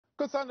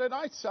Good Sunday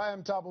night. I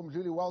am Thabo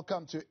Mdluli.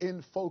 Welcome to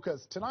In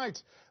Focus.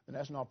 Tonight, the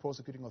National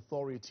Prosecuting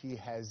Authority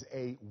has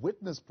a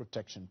witness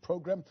protection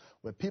program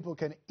where people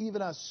can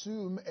even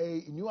assume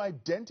a new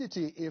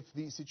identity if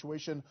the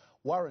situation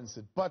warrants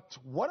it. But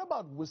what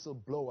about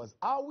whistleblowers?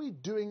 Are we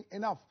doing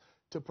enough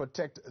to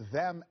protect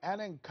them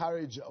and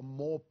encourage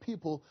more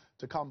people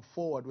to come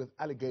forward with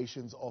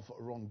allegations of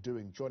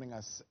wrongdoing? Joining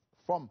us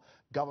from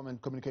Government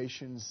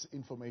Communications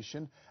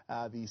Information,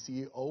 the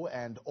CEO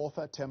and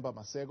author Themba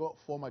Maseko,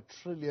 former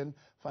Trillian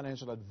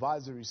Financial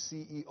Advisory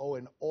CEO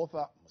and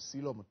author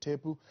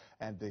Mothepu,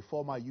 and the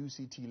former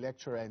UCT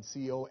lecturer and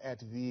CEO at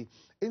the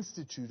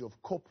Institute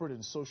of Corporate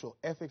and Social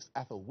Ethics,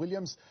 Athol,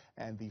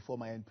 and the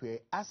former NPA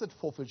Asset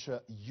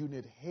Forfeiture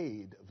Unit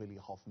Head, Willie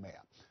Hofmeyr.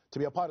 To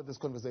be a part of this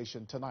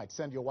conversation tonight,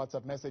 send your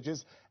WhatsApp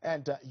messages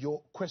and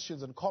your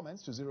questions and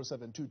comments to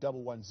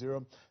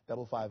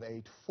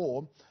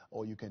 072-110-5584,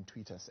 or you can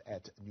tweet us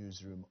at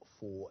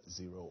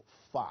Newsroom405.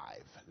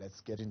 Let's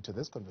get into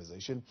this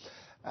conversation.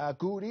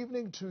 Good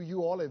evening to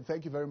you all, and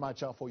thank you very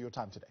much for your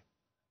time today.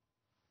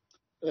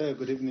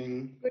 Good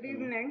evening. Good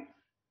evening.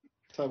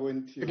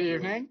 Good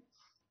evening.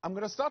 I'm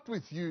going to start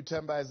with you,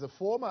 Themba, as the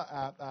former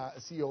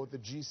CEO of the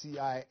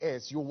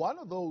GCIS. You're one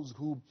of those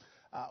who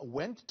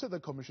went to the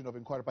Commission of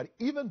Inquiry, but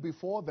even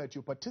before that,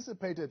 you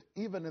participated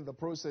even in the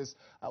process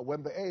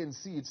when the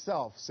ANC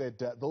itself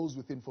said those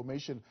with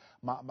information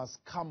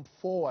must come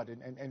forward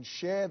and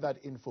share that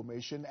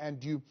information,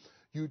 and you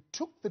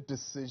took the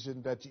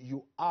decision that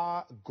you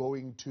are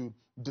going to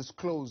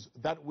disclose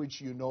that which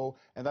you know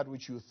and that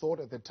which you thought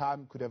at the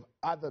time could have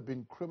either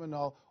been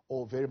criminal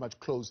or very much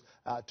close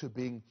to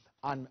being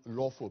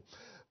unlawful.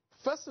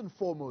 First and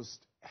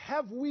foremost,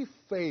 have we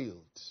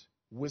failed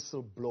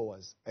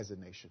whistleblowers as a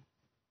nation?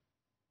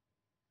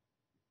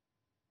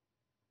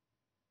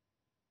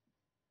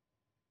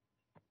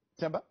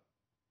 Themba?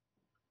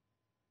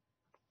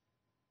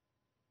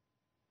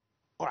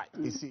 All right.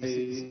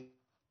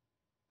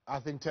 I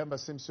think Themba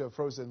seems to have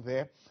frozen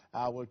there.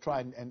 We'll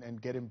try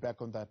and get him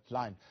back on that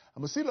line.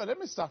 Mosilo, let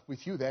me start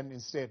with you then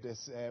instead,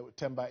 as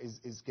Themba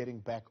is getting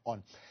back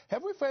on.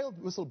 Have we failed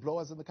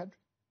whistleblowers in the country?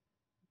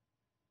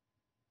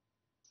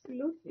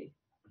 Absolutely.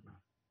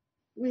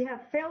 We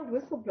have failed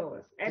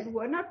whistleblowers, and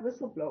we're not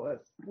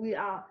whistleblowers. We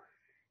are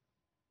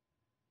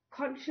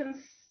conscious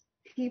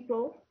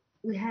people.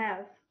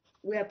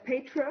 We are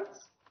patriots.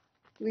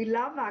 We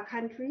love our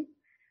country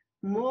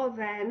more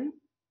than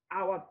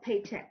our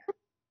paycheck.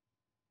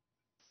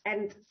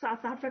 And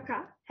South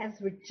Africa has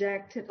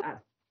rejected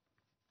us.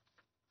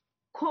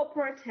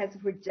 Corporate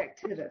has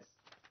rejected us.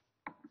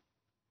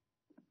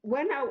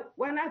 When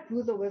I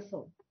blew the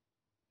whistle,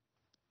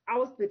 I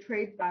was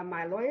betrayed by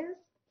my lawyers.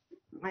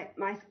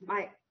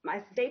 My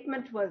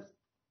statement was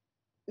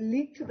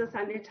leaked to the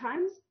Sunday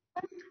Times.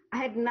 I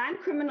had 9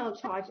 criminal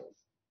charges.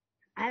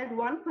 I had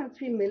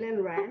 1.3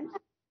 million rand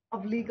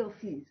of legal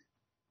fees.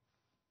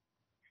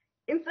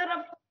 Instead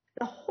of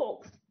the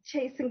hawks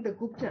chasing the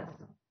Guptas,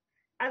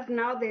 as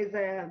now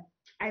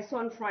I saw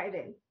on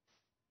Friday,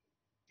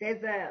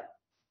 there's a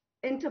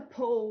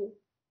Interpol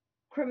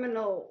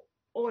criminal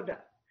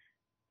order.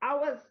 I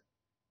was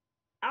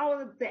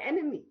the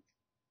enemy.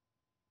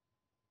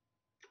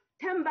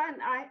 Themba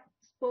and I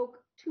spoke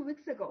 2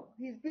 weeks ago.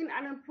 He's been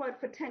unemployed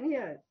for 10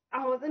 years.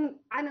 I was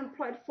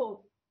unemployed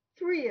for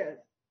 3 years.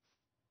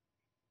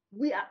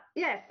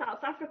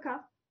 South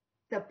Africa,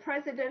 the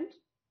president,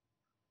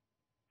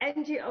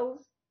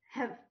 NGOs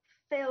have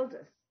failed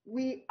us.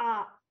 We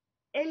are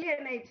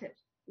alienated.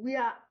 We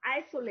are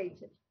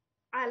isolated.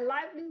 Our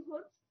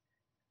livelihoods,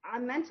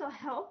 our mental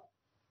health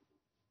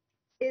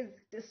is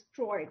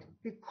destroyed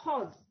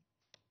because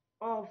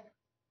of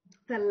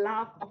the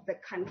love of the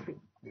country.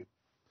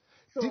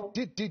 So,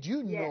 did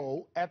you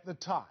know at the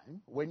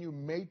time when you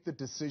made the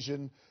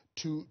decision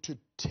to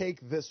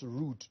take this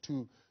route,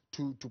 to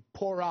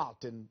pour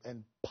out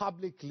and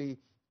publicly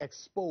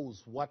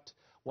expose what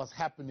was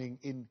happening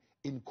in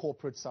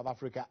corporate South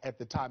Africa at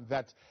the time,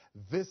 that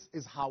this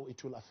is how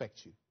it will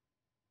affect you?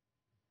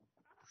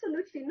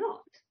 Absolutely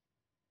not.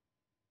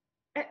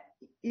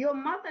 Your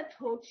mother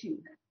taught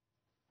you,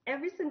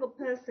 every single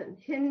person,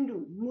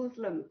 Hindu,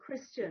 Muslim,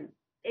 Christian,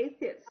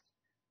 atheist,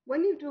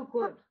 when you do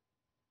good,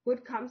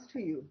 good comes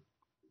to you.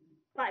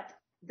 But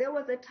there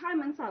was a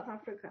time in South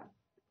Africa,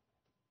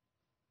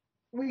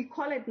 we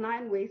call it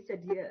 9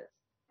 wasted years,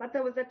 but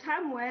there was a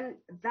time when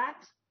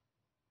that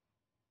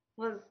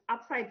was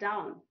upside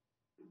down.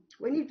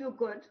 When you do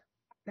good,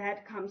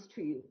 bad comes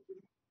to you.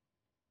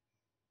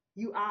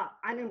 You are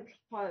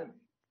unemployed.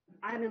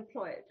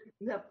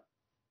 You have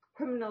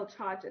criminal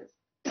charges.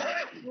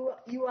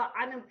 You are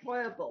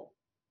unemployable.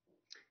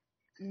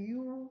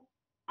 You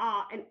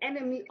are an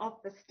enemy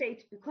of the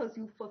state because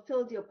you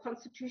fulfilled your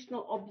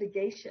constitutional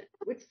obligation,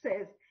 which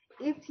says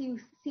if you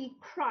see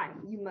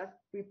crime, you must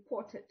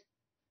report it.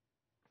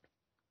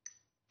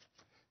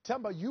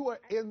 Themba, you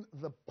were in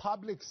the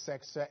public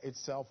sector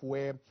itself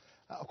where,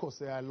 of course,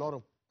 there are a lot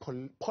of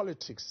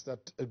politics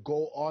that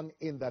go on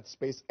in that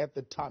space at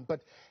the time.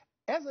 But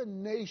As a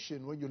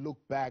nation, when you look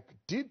back,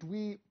 did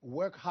we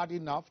work hard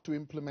enough to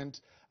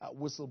implement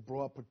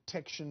whistleblower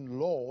protection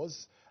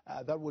laws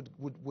that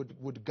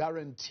would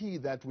guarantee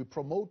that we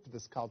promote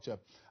this culture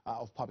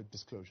of public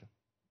disclosure?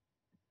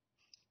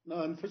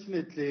 No,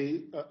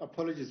 unfortunately,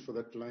 apologies for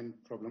that line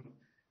problem.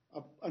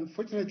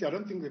 Unfortunately, I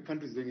don't think the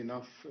country is doing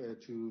enough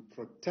to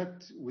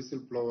protect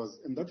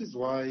whistleblowers, and that is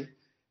why,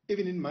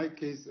 even in my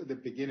case at the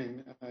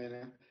beginning,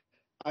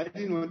 I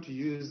didn't want to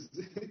use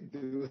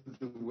the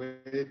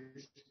word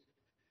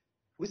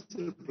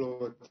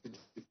whistleblower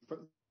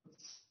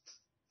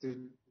to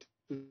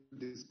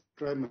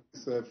describe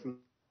myself,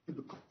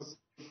 because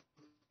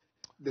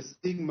the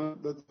stigma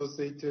that's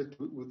associated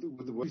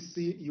with what we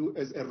see you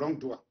as a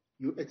wrongdoer.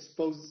 You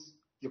expose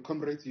your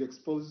comrades, you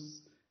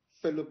expose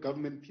fellow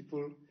government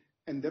people,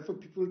 and therefore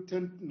people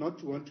tend not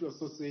to want to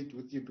associate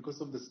with you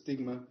because of the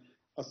stigma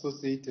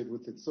associated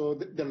with it. So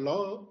the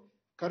law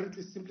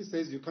currently simply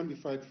says you can't be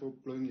fired for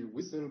blowing your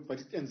whistle,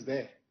 but it ends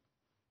there.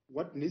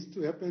 What needs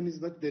to happen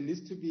is that there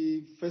needs to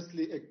be,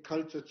 firstly, a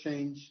culture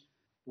change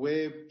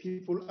where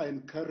people are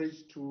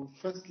encouraged to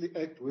firstly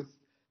act with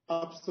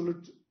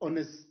absolute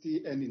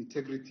honesty and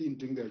integrity in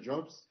doing their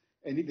jobs.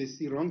 And if they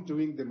see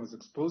wrongdoing, they must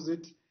expose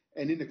it.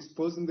 And in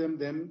exposing them,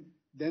 then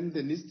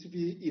there needs to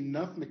be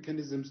enough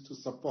mechanisms to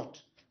support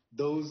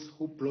those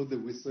who blow the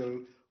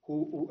whistle,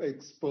 who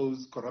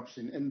expose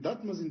corruption. And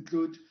that must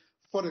include,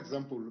 for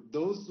example,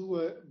 those who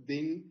are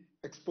being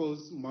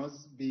exposed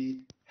must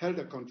be held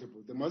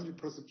accountable. They must be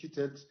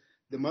prosecuted.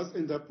 They must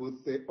end up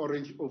with the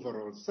orange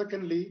overall.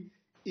 Secondly,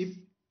 if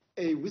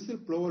a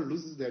whistleblower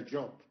loses their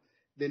job,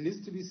 there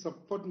needs to be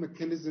support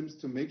mechanisms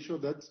to make sure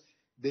that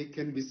they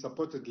can be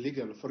supported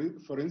legally.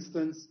 For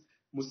instance,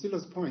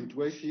 Mosilo's point,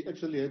 where she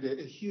actually had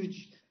a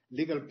huge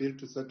legal bill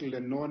to settle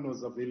and no one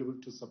was available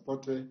to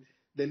support her,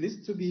 there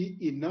needs to be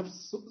enough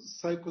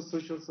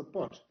psychosocial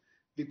support,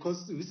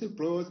 because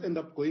whistleblowers end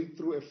up going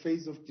through a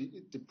phase of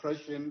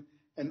depression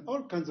and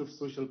all kinds of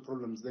social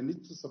problems. They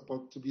need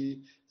to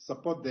be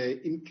support there.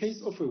 In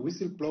case of a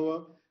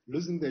whistleblower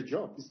losing their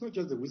job, it's not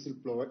just the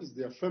whistleblower, it's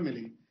their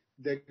family.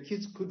 Their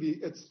kids could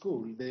be at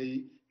school.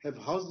 They have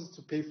houses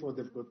to pay for.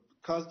 They've got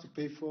cars to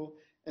pay for.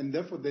 And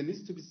therefore, there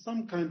needs to be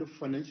some kind of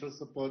financial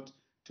support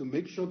to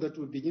make sure that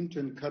we begin to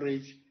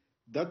encourage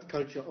that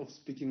culture of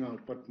speaking out.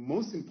 But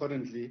most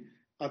importantly,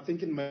 I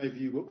think in my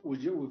view,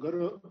 we've got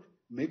to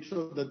make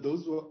sure that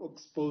those who are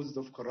exposed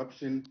of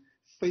corruption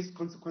face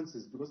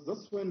consequences, because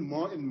that's when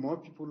more and more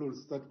people will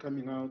start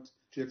coming out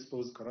to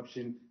expose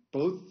corruption,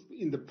 both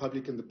in the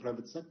public and the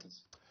private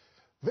sectors.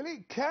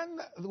 Willie, can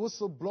the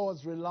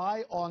whistleblowers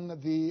rely on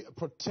the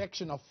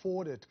protection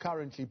afforded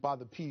currently by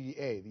the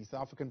PDA, the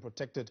South African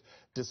Protected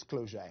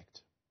Disclosure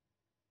Act?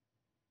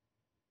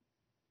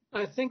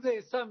 I think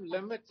there's some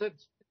limited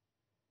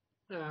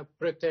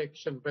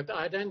protection, but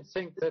I don't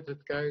think that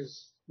it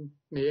goes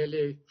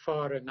nearly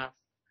far enough.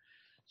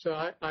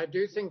 So I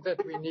do think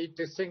that we need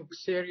to think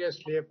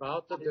seriously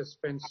about the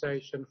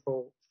dispensation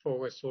for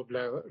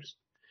whistleblowers.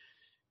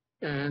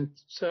 And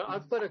so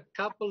I've got a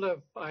couple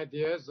of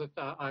ideas that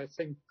I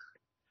think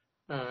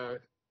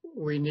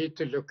we need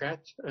to look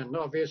at. And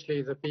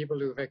obviously the people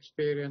who've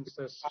experienced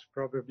this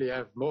probably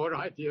have more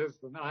ideas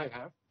than I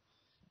have.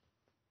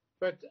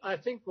 But I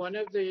think one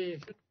of the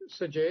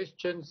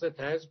suggestions that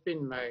has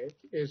been made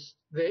is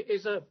there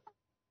is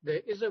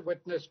a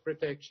witness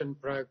protection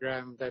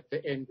program that the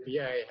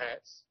NPA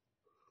has.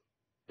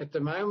 At the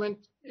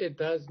moment, it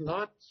does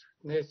not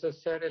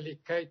necessarily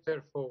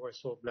cater for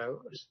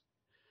whistleblowers.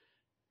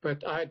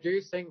 But I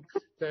do think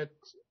that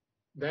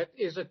that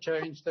is a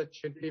change that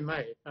should be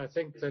made. I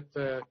think that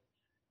the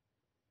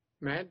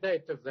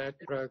mandate of that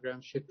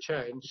program should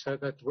change so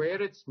that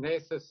where it's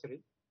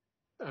necessary,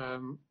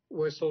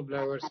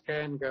 whistleblowers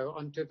can go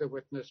onto the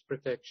witness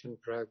protection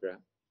program.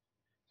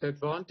 The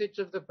advantage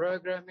of the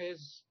program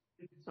is,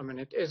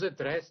 it is a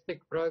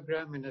drastic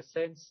program in a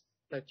sense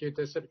that you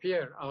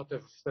disappear out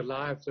of the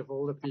lives of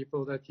all the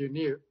people that you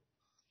knew.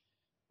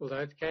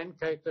 Although it can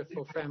cater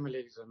for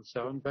families and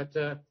so on. But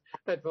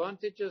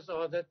advantages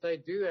are that they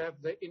do have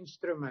the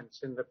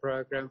instruments in the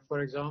program,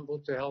 for example,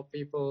 to help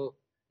people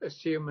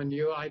assume a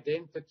new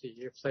identity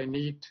if they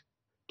need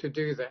to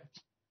do that.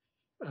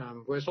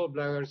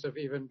 Whistleblowers have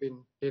even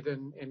been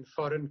hidden in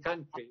foreign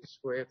countries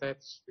where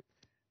that's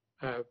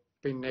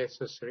been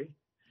necessary.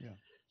 Yeah.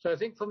 So I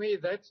think for me,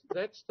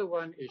 that's the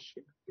one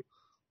issue.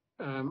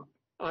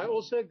 I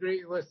also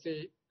agree with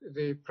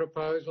the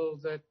proposal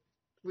that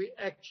we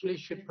actually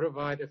should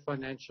provide a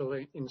financial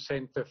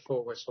incentive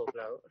for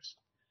whistleblowers.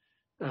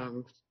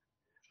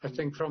 I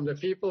think from the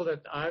people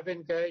that I've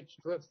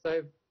engaged with,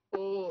 they've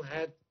all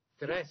had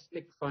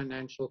drastic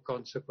financial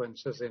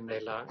consequences in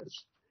their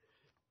lives.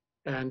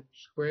 And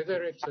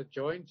whether it's a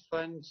joint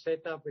fund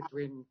set up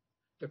between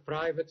the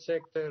private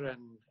sector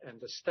and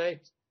the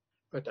state,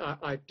 but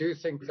I do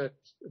think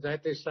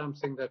that is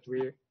something that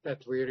we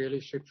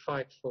really should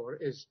fight for,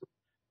 is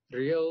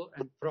real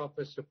and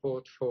proper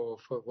support for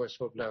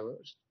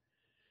whistleblowers.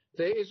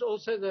 There is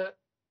also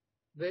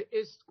there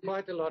is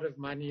quite a lot of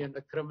money in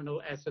the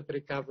criminal asset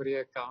recovery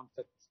account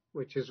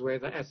which is where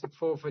the asset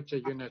forfeiture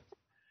unit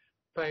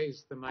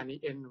pays the money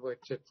in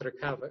which it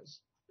recovers.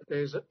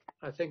 There's,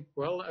 I think,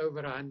 well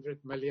over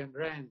 100 million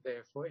rand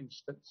there, for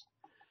instance.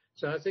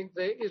 So I think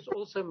there is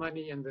also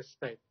money in the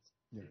state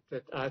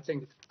that I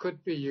think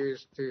could be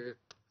used to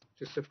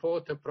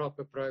support a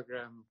proper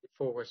program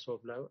for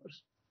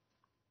whistleblowers.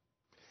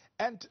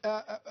 And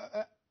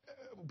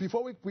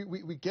before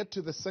we get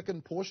to the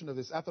second portion of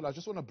this, Athol, I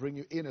just want to bring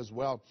you in as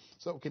well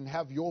so we can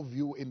have your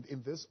view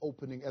in this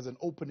opening as an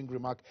opening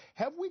remark.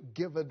 Have we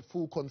given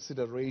full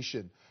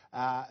consideration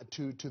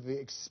to the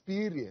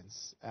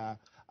experience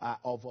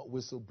of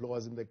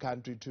whistleblowers in the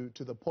country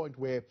to the point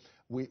where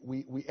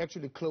we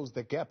actually close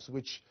the gaps,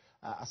 which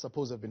I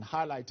suppose have been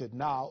highlighted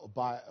now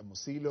by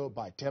Mosilo,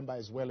 by Themba,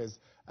 as well as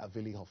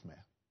Willie Hofmeyr?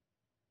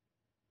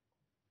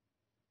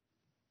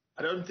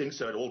 I don't think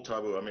so at all,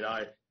 Thabo. I mean,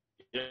 I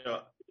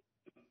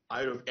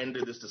would have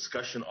ended this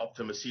discussion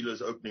after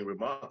Mosilo's opening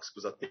remarks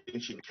because I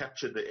think she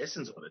captured the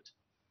essence of it.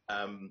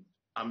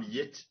 I'm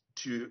yet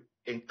to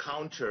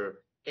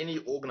encounter any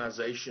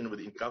organization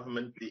within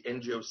government, the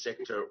NGO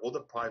sector, or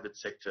the private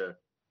sector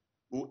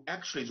who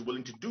actually is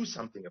willing to do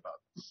something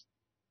about this.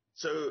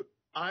 So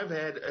I've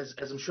had,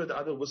 as I'm sure the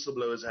other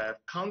whistleblowers have,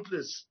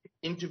 countless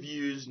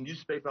interviews,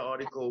 newspaper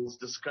articles,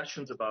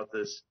 discussions about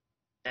this,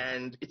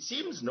 and it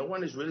seems no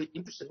one is really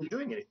interested in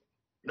doing anything.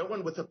 No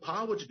one with the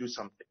power to do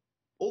something.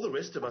 All the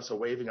rest of us are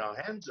waving our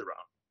hands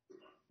around.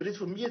 But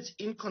for me, it's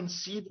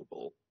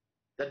inconceivable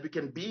that we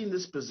can be in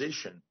this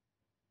position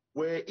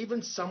where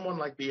even someone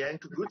like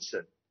Bianca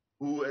Goodson,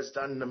 who has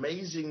done an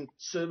amazing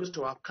service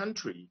to our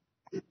country,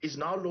 is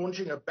now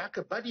launching a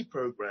back-a-buddy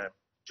program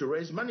to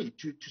raise money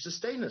to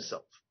sustain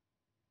herself.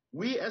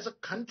 We as a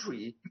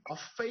country are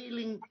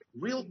failing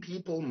real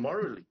people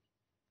morally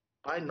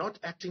by not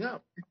acting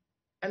up.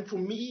 And for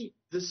me,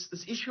 this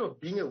issue of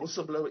being a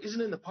whistleblower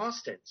isn't in the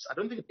past tense. I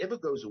don't think it ever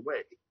goes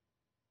away.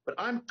 But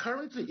I'm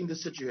currently in the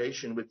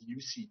situation with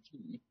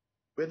UCT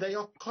where they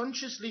are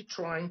consciously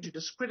trying to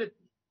discredit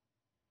me.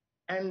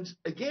 And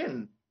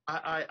again,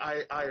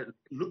 I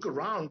look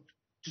around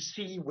to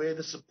see where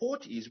the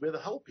support is, where the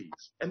help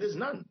is, and there's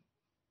none.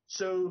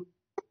 So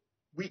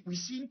we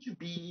seem to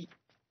be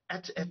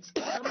at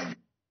some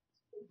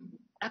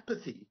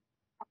apathy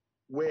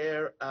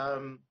where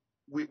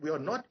we are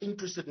not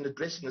interested in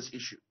addressing this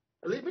issue.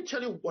 Let me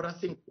tell you what I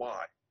think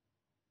why.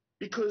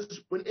 Because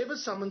whenever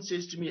someone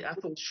says to me,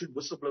 Athol, should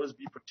whistleblowers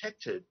be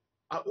protected,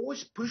 I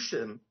always push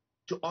them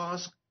to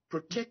ask,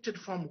 protected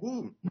from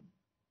whom?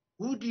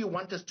 Who do you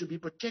want us to be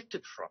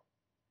protected from?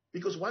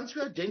 Because once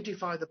we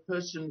identify the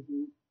person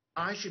who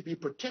I should be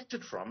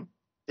protected from,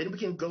 then we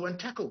can go and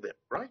tackle them,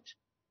 right?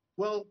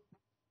 Well,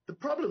 the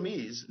problem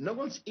is no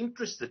one's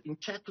interested in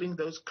tackling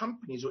those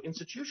companies or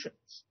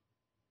institutions.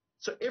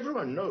 So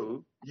everyone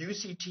knows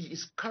UCT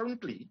is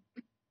currently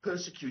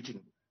persecuting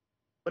me.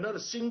 But not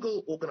a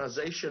single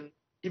organization,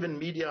 even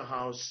media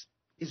house,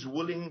 is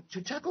willing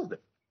to tackle them.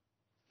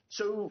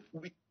 So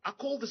I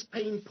call this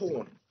pain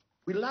porn.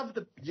 We love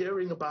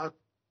hearing about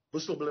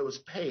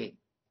whistleblowers' pain,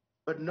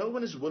 but no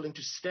one is willing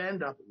to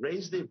stand up,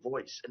 raise their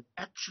voice, and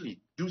actually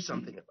do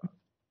something about it.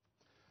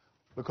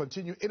 We'll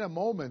continue in a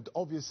moment.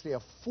 Obviously, a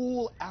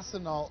full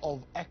arsenal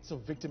of acts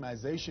of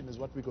victimization is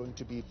what we're going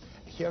to be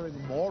hearing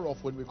more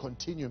of when we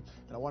continue.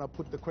 And I want to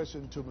put the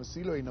question to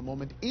Mosilo in a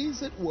moment.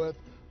 Is it worth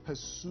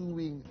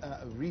pursuing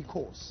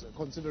recourse,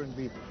 considering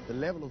the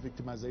level of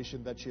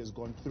victimization that she has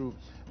gone through,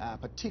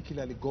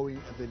 particularly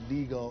going the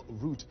legal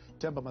route?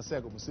 Themba,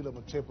 Maseko, Mosilo,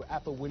 Mothepu,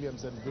 Athol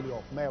Williams, and Willie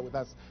Hofmeyr with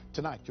us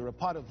tonight. You're a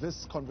part of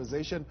this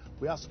conversation.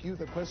 We ask you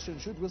the question,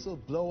 should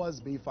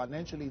whistleblowers be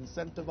financially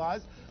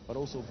incentivized, but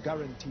also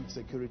guaranteed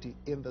security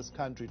in this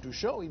country to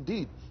show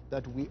indeed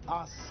that we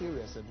are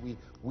serious and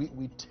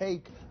we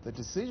take the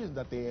decision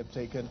that they have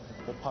taken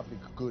for public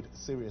good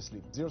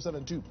seriously?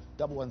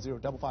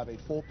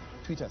 072-110-5584.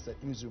 Tweet us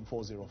at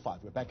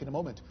Newsroom405. We're back in a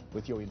moment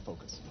with your In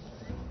Focus.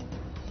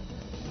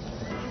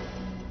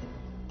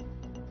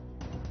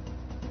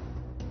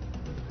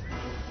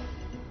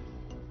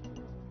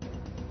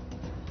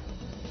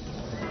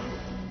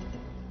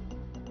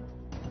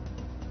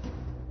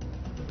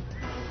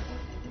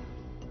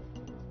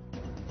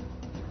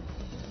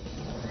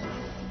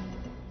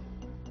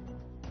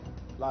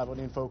 Live on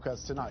In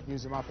Focus tonight,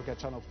 Newsroom Africa,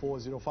 Channel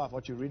 405.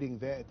 What you're reading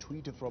there, a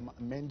tweet from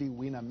Mandy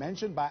Wiener,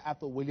 mentioned by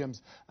Athol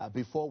Williams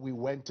before we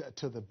went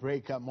to the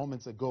break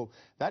moments ago.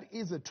 That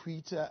is a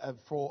tweet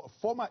for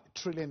former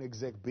Trillian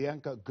exec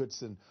Bianca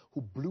Goodson,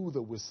 who blew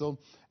the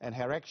whistle, and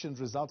her actions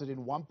resulted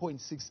in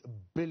 1.6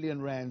 billion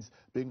rands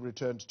being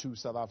returned to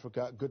South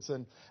Africa.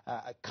 Goodson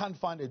can't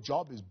find a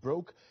job, is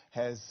broke,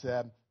 has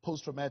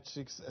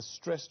post-traumatic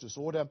stress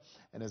disorder,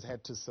 and has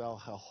had to sell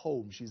her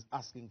home. She's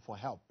asking for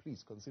help.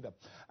 Please consider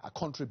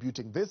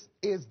contributing. This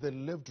is the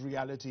lived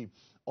reality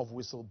of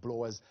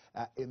whistleblowers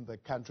in the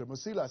country.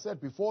 Mosilo, I said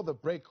before the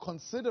break,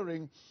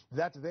 considering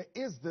that there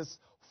is this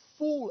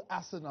full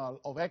arsenal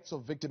of acts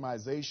of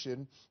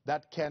victimization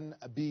that can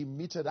be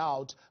meted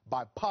out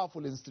by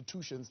powerful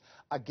institutions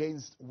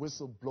against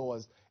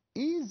whistleblowers,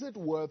 is it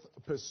worth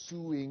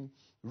pursuing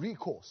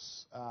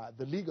recourse,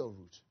 the legal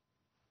route?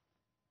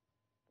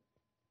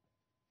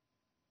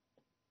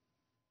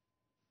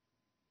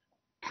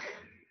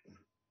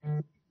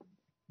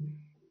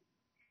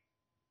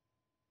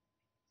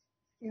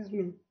 Excuse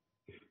me.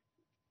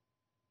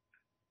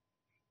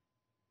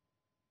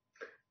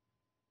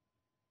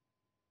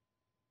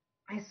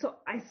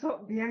 I saw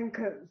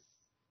Bianca's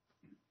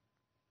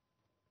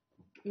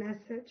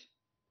message,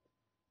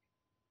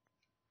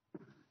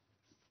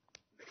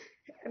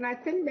 and I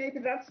think maybe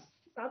that's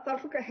South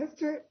Africa has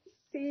to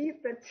see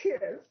the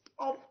tears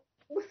of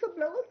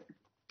whistleblowers.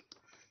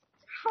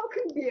 How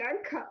can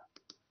Bianca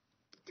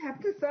have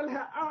to sell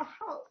our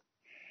house?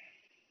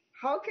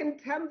 How can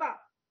Themba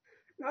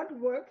not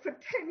work for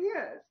 10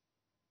 years?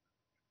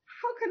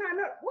 How can I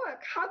not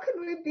work? How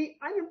can we be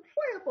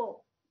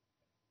unemployable?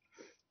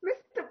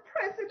 Mr.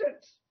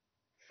 President,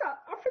 South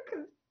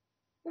Africans,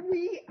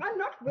 we are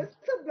not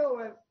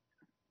whistleblowers.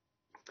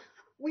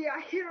 We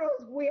are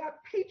heroes. We are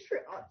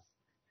patriots.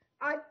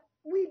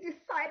 We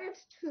decided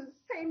to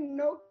say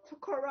no to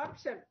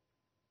corruption.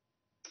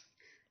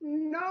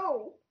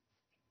 No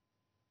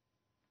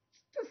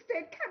to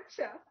state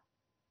capture.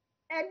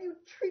 And you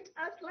treat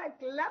us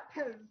like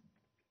lepers.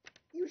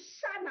 You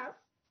shun us.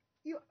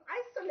 You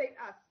isolate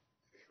us.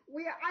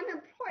 We are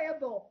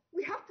unemployable.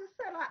 We have to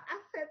sell our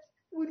assets.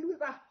 We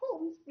lose our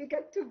homes. We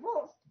get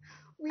divorced.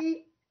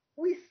 We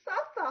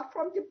suffer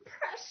from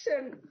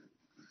depression,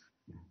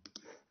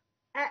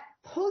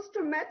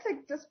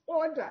 post-traumatic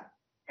disorder,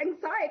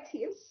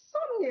 anxiety,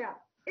 insomnia,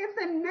 in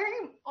the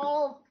name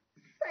of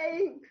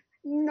saying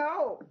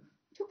no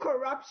to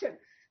corruption.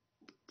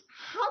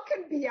 How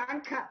can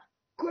Bianca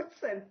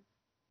Goodson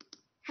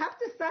have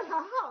to sell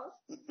her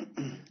house?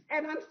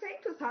 And I'm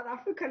saying to South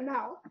Africa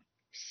now,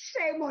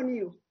 shame on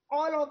you,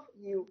 all of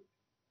you.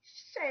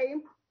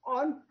 Shame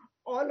on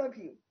all of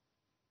you.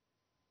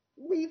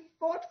 We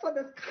fought for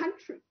this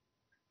country.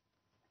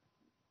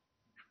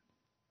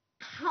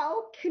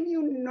 How can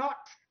you not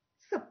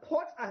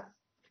support us?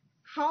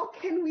 How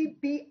can we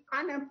be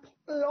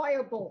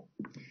unemployable?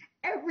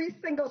 Every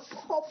single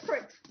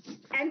corporate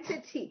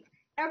entity,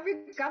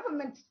 every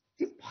government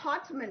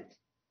department,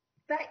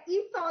 the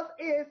ethos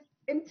is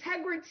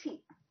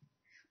integrity.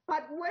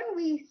 But when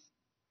we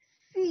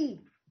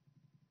see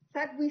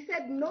that we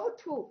said no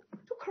to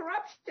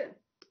corruption,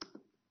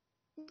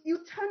 you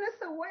turn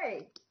us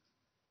away.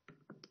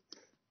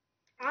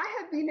 I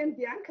have been in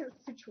Bianca's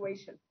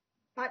situation,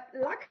 but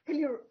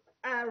luckily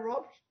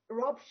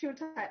Rob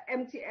Shooter at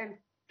MTN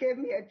gave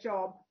me a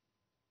job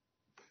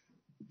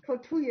for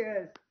 2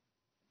 years,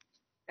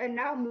 and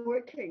now I'm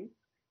working.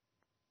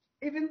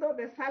 Even though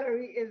the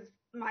salary is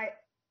my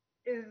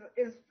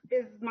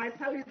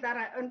salary that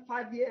I earned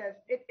 5 years,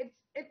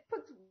 it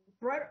puts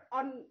bread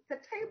on the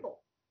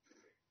table.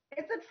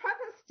 It's a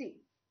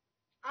travesty.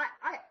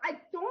 I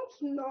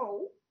don't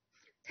know,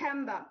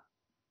 Themba,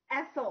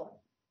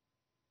 Athol.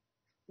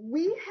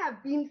 We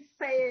have been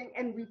saying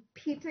and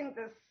repeating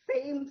the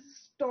same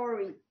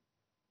story.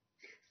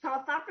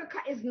 South Africa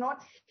is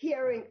not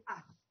hearing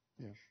us.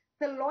 Yeah.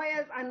 The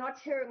lawyers are not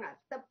hearing us.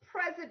 The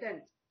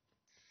president,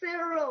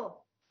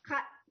 Cyril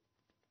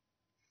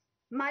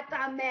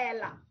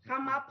Matamela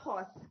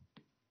Ramaphosa,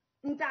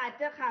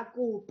 Ntate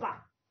Rakupa,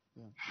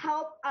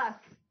 help us.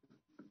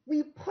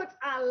 We put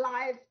our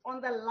lives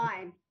on the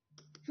line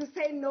to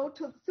say no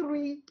to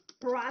 3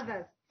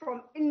 brothers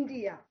from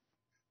India,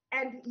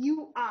 and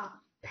you are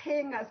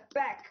paying us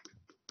back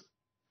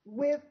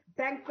with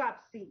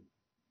bankruptcy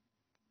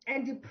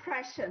and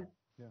depression.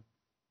 Yeah.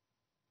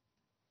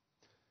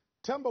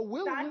 Themba,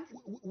 will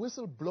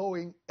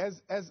whistleblowing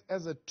as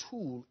a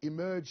tool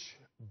emerge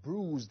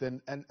bruised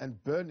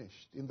and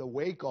burnished in the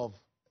wake of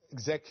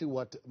exactly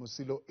what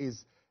Mosilo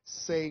is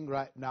saying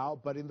right now,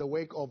 but in the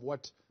wake of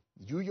what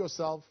you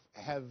yourself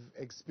have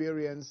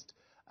experienced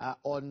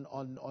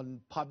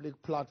on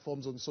public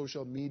platforms, on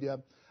social media,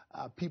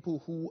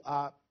 people who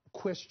are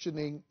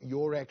questioning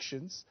your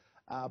actions,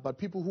 but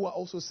people who are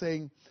also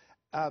saying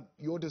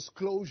your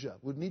disclosure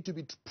would need to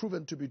be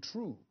proven to be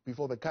true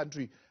before the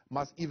country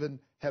must even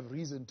have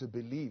reason to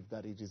believe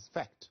that it is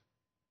fact?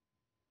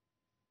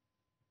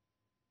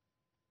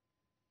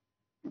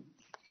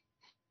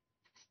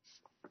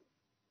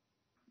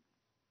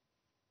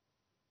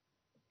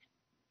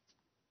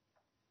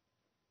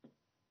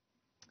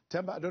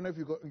 Themba, I don't know if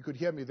you could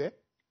hear me there.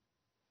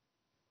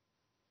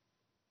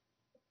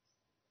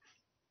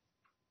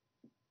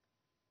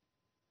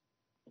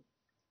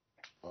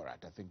 All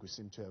right, I think we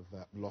seem to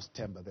have lost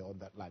Themba there on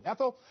that line.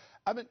 Athol,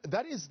 I mean,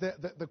 that is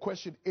the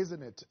question,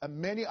 isn't it?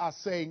 Many are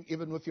saying,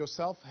 even with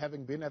yourself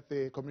having been at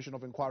the Commission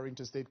of Inquiry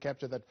into State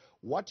Capture, that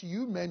what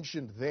you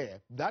mentioned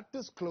there, that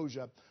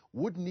disclosure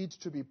would need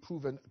to be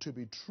proven to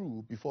be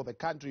true before the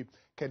country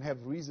can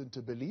have reason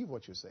to believe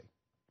what you say.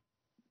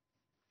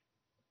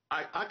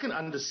 I can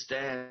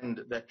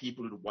understand that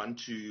people would want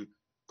to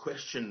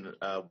question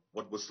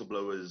what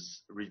whistleblowers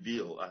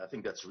reveal. I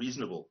think that's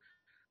reasonable.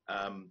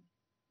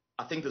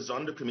 I think the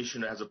Zondo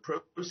Commission has a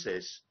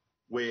process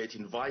where it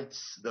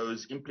invites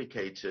those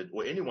implicated,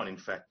 or anyone in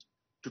fact,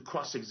 to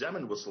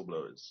cross-examine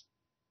whistleblowers.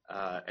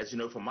 As you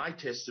know, from my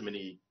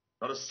testimony,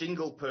 not a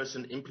single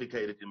person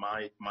implicated in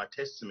my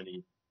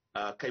testimony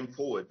came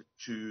forward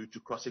to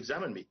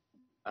cross-examine me.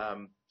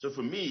 So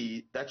for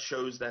me, that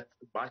shows that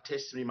my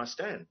testimony must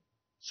stand.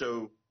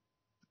 So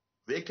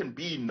there can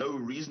be no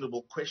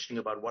reasonable questioning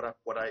about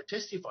what I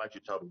testified to,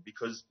 Thabo,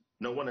 because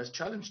no one has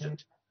challenged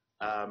it.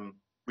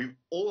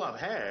 All I've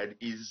had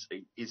is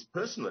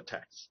personal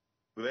attacks.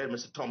 We've had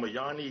Mr.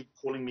 Tomoyani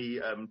calling me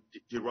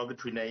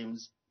derogatory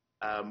names.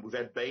 We've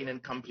had Bain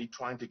and Company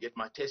trying to get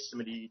my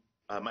testimony,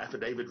 my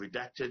affidavit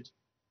redacted,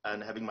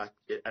 and having my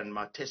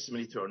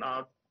testimony thrown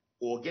out,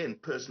 or again,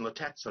 personal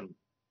attacks on me.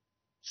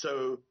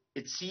 So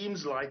it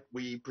seems like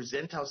we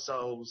present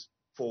ourselves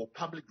for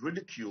public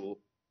ridicule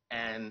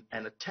and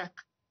attack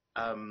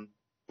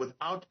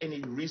without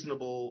any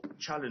reasonable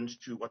challenge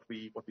to what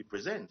we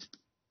present.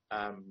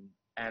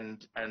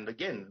 And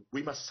again,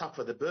 we must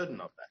suffer the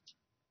burden of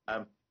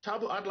that.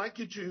 Thabo, I'd like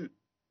you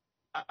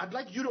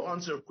to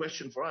answer a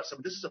question for us. I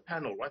mean, this is a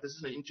panel, right? This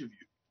is an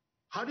interview.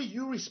 How do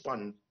you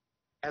respond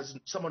as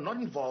someone not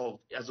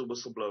involved as a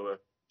whistleblower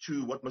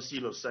to what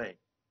Mosilo is saying?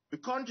 We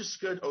can't just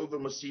skirt over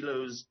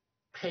Mosilo's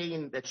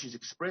pain that she's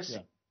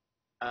expressing.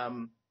 Yeah.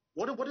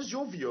 What is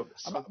your view of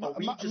this?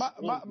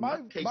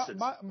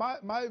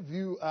 My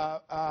view,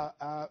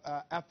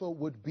 Athol,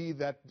 would be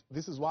that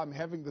this is why I'm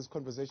having this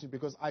conversation,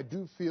 because I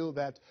do feel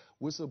that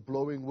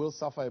whistleblowing will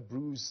suffer a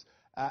bruise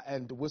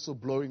and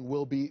whistleblowing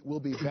will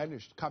be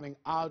vanished coming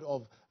out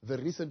of the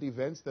recent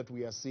events that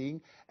we are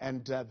seeing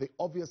and the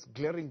obvious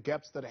glaring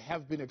gaps that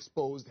have been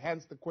exposed.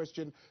 Hence the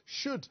question,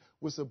 should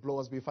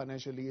whistleblowers be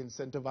financially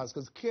incentivized?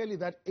 Because clearly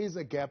that is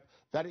a gap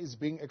that is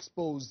being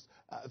exposed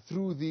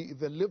through the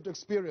lived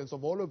experience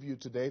of all of you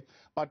today.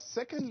 But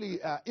secondly,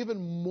 even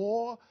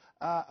more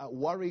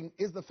worrying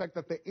is the fact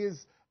that there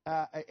is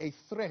a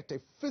threat, a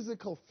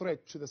physical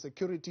threat to the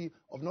security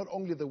of not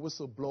only the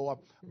whistleblower,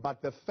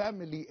 but the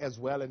family as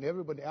well, and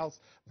everybody else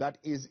that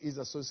is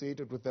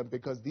associated with them,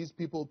 because these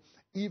people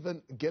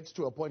even get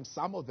to a point,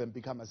 some of them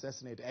become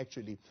assassinated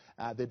actually.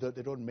 They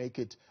don't make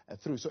it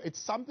through. So it's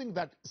something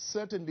that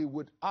certainly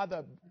would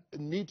either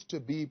need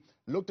to be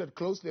looked at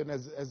closely, and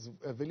as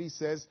Willie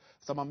says,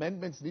 some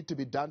amendments need to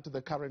be done to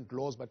the current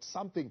laws, but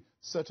something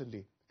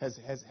certainly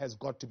has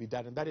got to be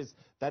done, and that is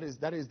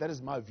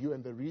my view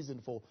and the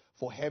reason for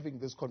having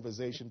this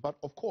conversation. But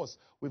of course,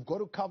 we've got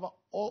to cover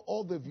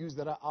all the views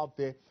that are out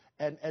there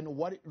and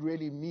what it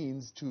really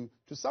means to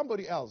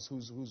somebody else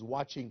who's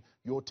watching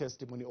your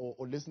testimony or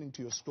listening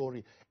to your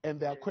story, and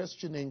they're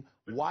questioning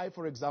why,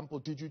 for example,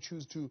 did you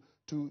choose to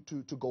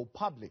go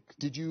public?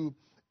 Did you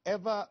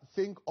ever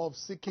think of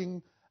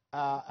seeking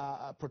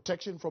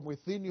protection from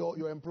within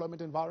your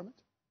employment environment?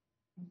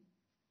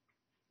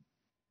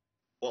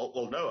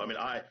 Well, no. I mean,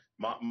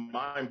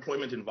 my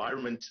employment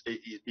environment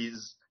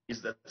is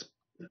that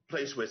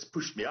place where it's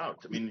pushed me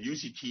out. I mean,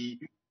 UCT,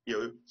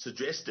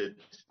 suggested.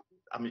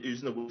 I mean,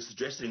 using the word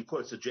suggested in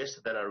quotes,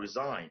 suggested that I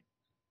resign.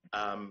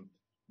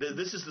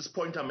 This is this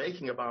point I'm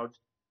making about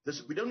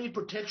this. We don't need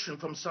protection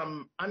from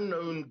some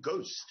unknown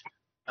ghost.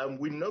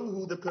 We know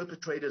who the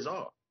perpetrators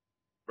are,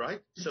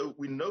 right? So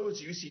we know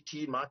it's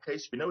UCT in my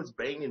case. We know it's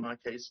Bain in my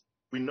case.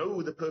 We know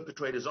who the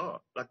perpetrators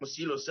are. Like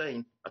Mosilo's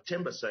saying,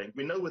 Themba saying,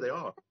 we know where they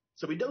are.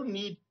 So we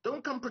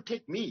don't come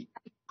protect me.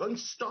 Go and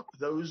stop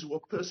those who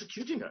are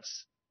persecuting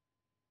us.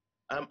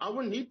 I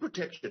won't need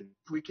protection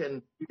if we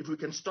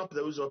can stop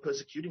those who are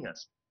persecuting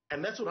us.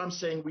 And that's what I'm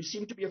saying we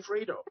seem to be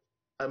afraid of.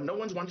 No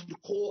one's wanted to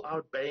call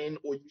out Bain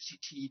or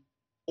UCT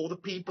or the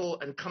people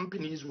and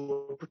companies who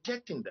are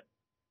protecting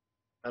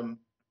them.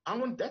 I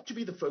want that to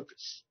be the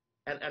focus.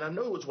 And I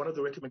know it's one of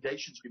the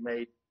recommendations we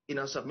made in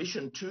our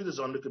submission to the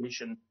Zondo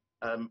Commission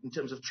in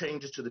terms of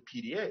changes to the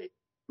PDA.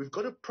 We've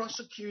got to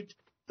prosecute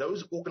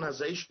those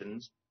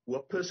organizations who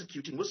are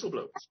persecuting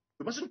whistleblowers.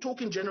 We mustn't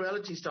talk in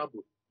generalities,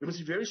 Thabo. We must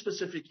be very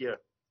specific here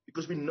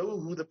because we know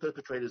who the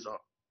perpetrators are.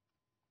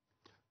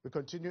 We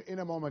continue in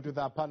a moment with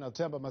our panel,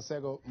 Themba,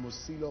 Maseko,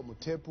 Mosilo,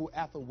 Mothepu,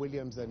 Athol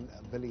Williams, and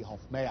Willie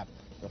Hofmeyr.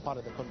 You're part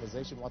of the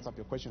conversation. WhatsApp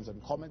your questions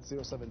and comments,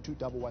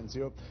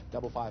 072-110-5584.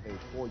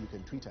 You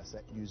can tweet us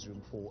at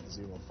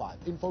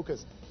Newsroom405. In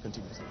Focus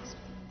continues next.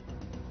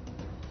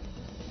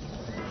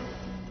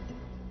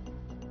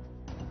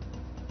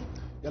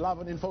 You're live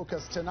on In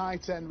Focus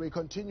tonight, and we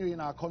continue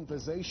in our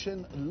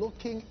conversation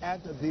looking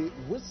at the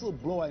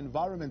whistleblower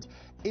environment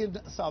in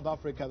South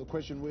Africa. The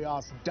question we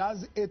ask,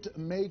 does it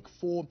make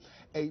for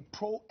a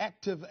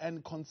proactive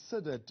and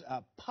considered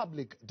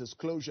public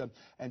disclosure?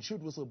 And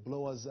should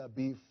whistleblowers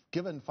be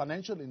given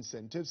financial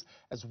incentives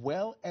as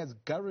well as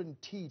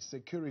guaranteed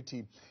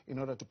security in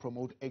order to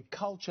promote a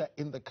culture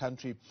in the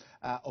country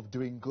of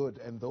doing good,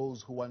 and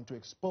those who want to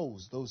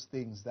expose those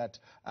things that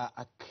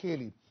are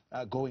clearly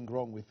going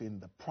wrong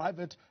within the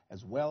private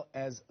as well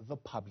as the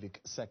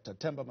public sector?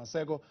 Themba,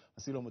 Maseko,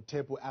 Mosilo,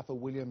 Mothepu, Athol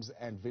Williams,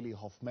 and Willie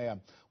Hofmeyr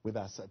with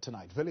us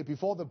tonight. Willie,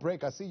 before the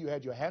break, I see you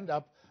had your hand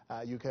up.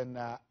 You can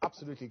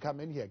absolutely come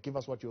in here. Give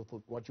us what you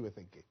were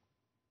thinking.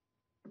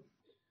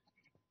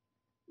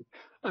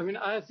 I mean,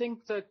 I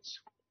think that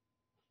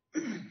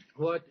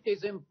what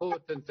is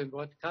important and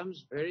what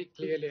comes very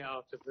clearly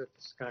out of the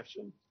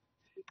discussion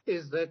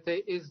is that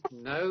there is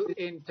no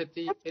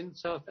entity in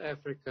South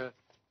Africa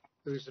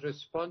whose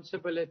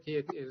responsibility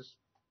it is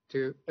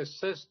to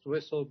assist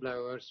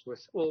whistleblowers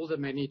with all the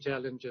many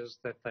challenges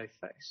that they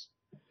face.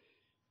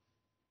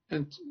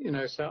 And,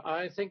 so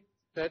I think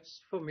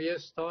that's, for me, a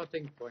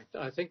starting point.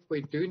 I think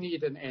we do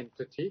need an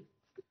entity,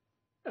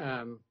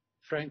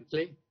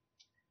 frankly.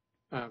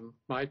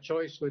 My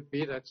choice would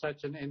be that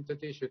such an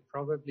entity should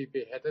probably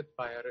be headed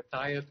by a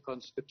retired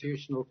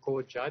constitutional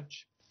court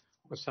judge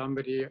or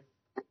somebody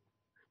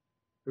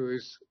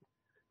whose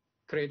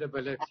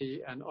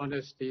credibility and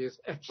honesty is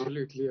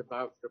absolutely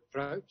above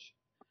reproach.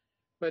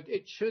 But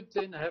it should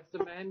then have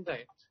the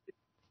mandate.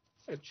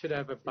 It should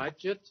have a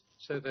budget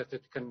so that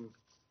it can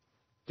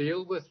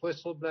deal with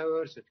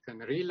whistleblowers, it can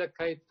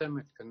relocate them,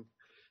 it can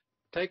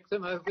take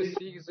them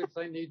overseas if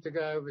they need to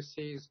go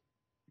overseas.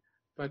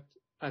 But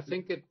I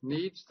think it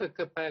needs the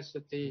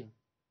capacity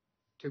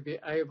to be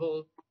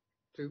able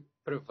to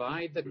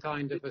provide the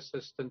kind of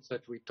assistance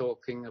that we're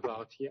talking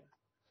about here.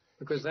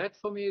 Because that,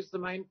 for me, is the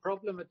main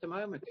problem at the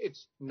moment.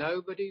 It's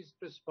nobody's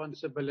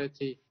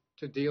responsibility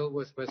to deal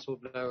with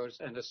whistleblowers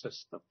and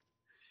assist them.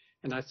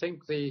 And I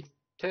think the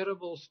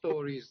terrible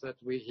stories that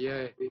we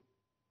hear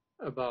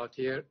about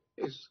here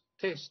is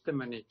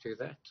testimony to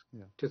that,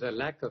 to the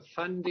lack of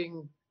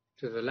funding,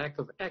 to the lack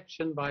of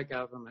action by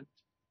government.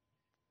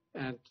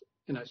 And,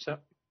 so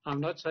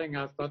I'm not saying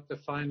I've got the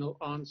final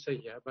answer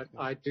here, but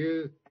I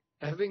do,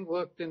 having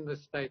worked in the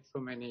state for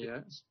many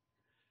years,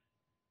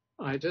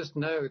 I just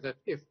know that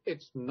if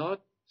it's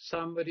not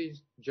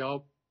somebody's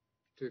job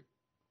to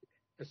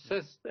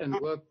assist and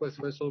work with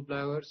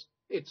whistleblowers,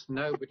 it's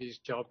nobody's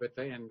job at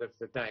the end of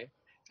the day.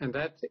 And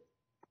that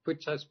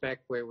puts us back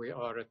where we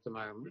are at the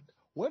moment.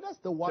 Where does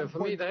the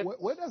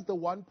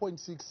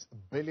 1.6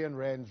 billion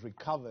rand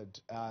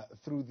recovered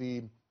through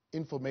the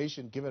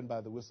information given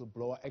by the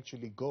whistleblower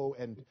actually go,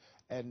 and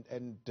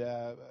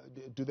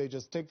do they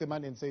just take the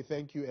money and say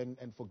thank you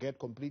and forget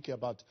completely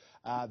about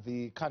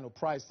the kind of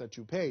price that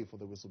you pay for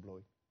the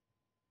whistleblowing?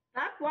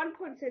 That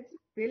 1.6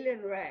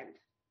 billion rand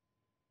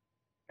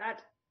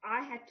that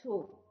I had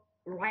to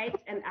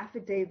write an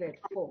affidavit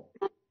for,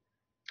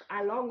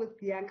 along with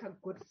Bianca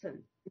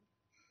Goodson,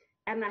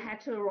 and I had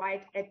to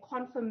write a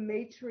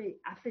confirmatory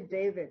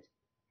affidavit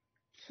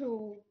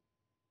to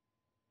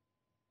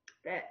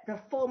the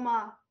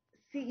former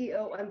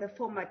CEO and the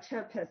former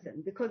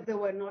chairperson because they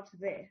were not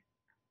there.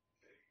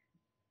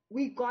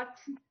 We got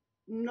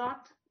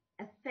not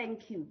a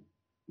thank you.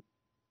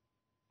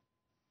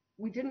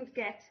 We didn't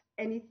get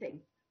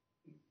anything,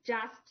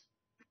 just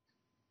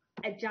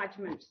a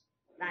judgment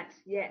that,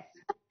 yes,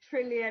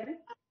 Trillian,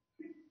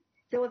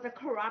 there was a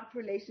corrupt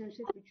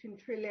relationship between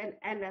Trillian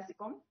and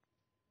Eskom,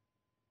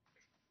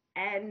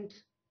 and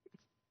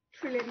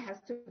Trillian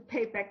has to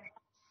pay back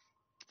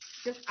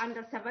just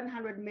under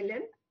 700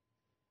 million.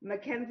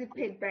 Mackenzie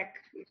paid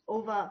back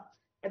over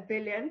 $1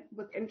 billion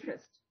with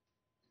interest.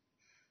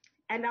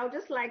 And I would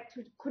just like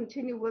to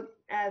continue with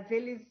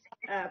Willie's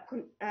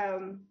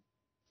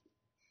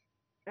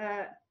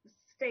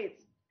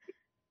states.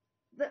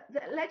 The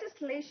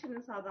legislation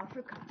in South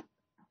Africa,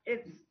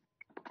 it's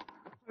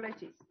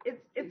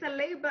a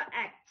Labor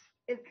Act.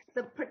 It's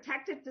the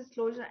Protected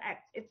Disclosure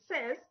Act. It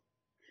says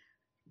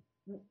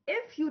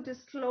if you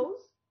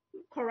disclose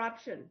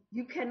corruption,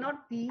 you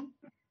cannot be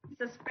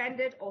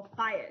suspended or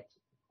fired.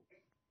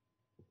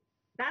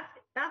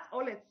 That's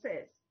all it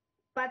says.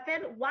 But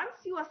then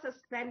once you are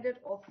suspended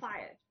or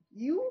fired,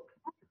 you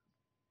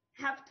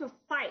have to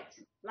fight,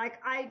 like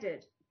I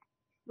did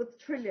with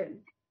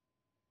Trillian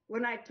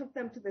when I took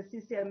them to the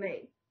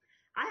CCMA.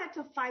 I had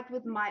to fight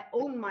with my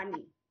own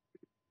money,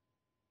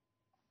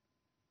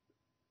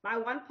 my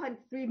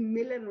 1.3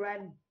 million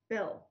rand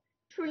bill.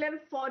 Trillian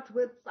fought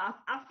with South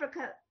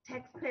Africa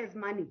taxpayers'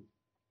 money.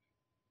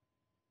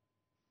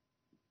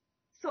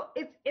 So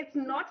it's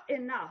not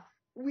enough.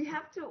 We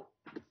have to.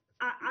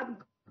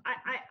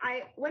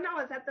 When I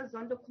was at the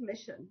Zondo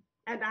Commission,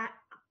 and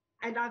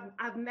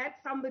I've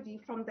met somebody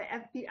from the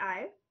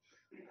FBI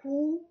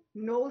who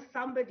knows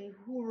somebody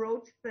who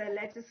wrote the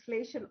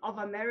legislation of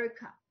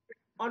America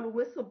on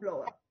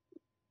whistleblower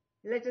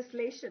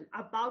legislation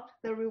about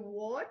the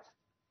reward,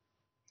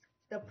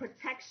 the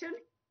protection,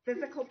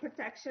 physical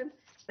protection,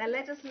 the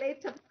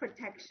legislative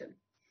protection,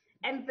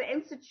 and the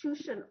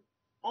institution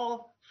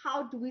of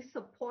how do we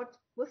support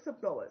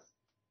whistleblowers.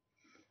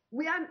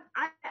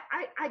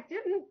 I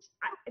didn't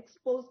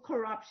expose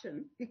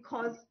corruption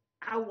because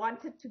I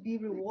wanted to be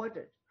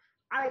rewarded.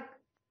 I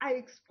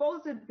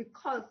exposed it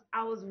because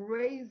I was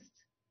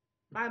raised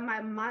by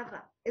my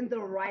mother in the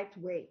right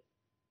way.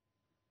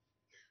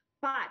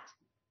 But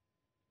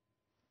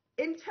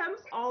in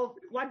terms of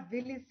what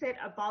Willie said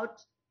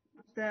about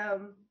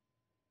the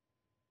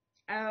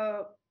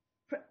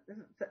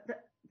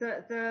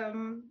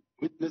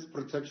Witness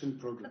Protection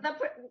Program.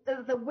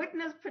 The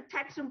Witness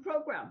Protection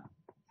Program.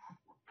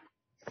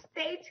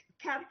 State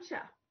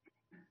capture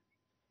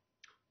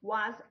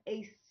was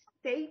a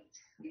state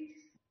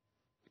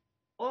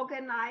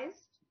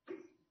organized,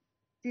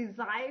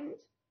 designed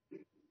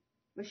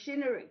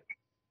machinery.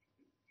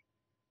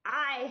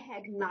 I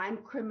had 9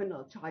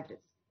 criminal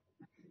charges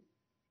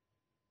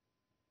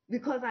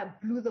because I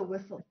blew the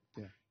whistle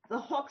the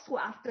Hawks were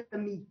after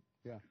me.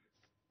 Yeah.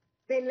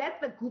 They let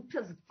the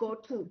Guptas go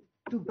to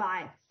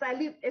Dubai.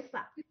 Salib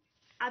Issa.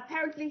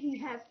 Apparently he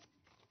has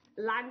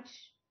lunch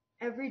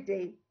every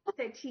day,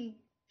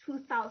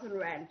 32,000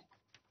 rand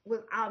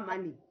with our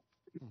money.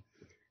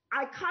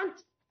 I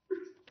can't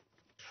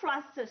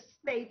trust a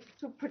state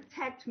to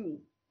protect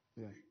me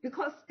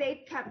because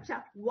state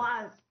capture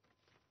was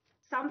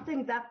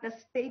something that the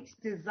state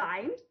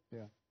designed,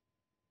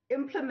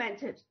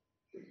 implemented,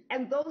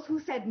 and those who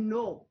said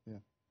no,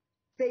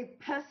 they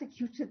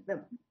persecuted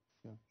them.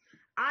 Yeah.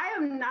 I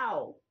am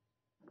now,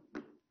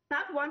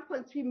 that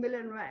 1.3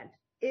 million rand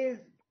is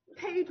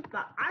paid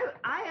by,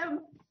 I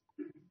am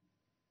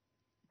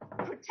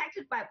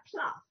protected by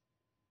PLAF.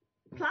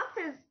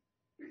 PLAF is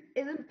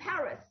in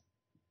Paris.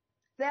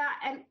 They are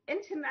an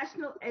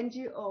international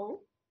NGO.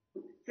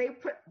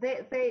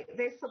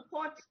 They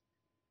support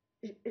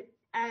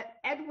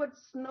Edward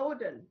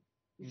Snowden,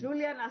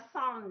 Julian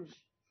Assange,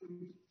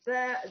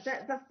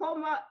 the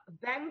former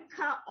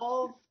banker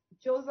of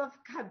Joseph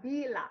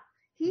Kabila.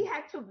 He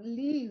had to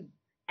leave,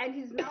 and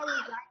he's now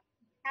residing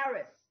in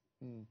Paris.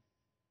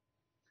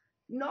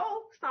 No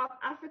South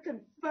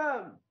African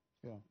firm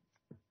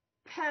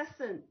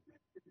person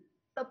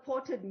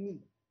supported me.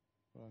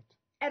 Right.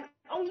 And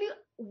only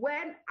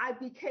when I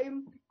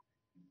became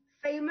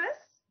famous,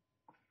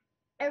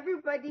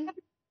 everybody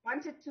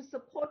wanted to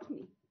support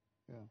me.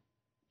 Yeah.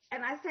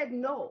 And I said,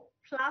 no,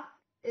 PLAF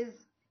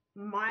is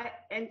my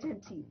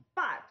entity.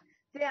 But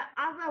there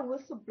are other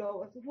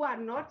whistleblowers who are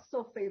not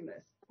so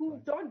famous,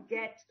 who don't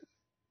get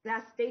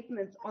their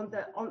statements on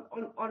the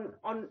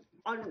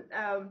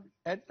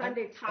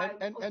Sunday Times.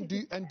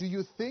 And do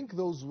you think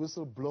those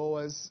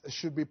whistleblowers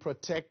should be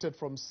protected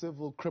from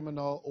civil,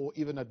 criminal, or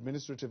even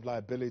administrative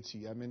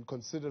liability? I mean,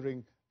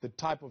 considering the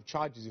type of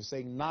charges, you're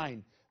saying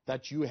 9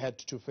 that you had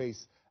to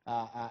face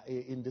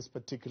in this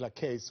particular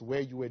case,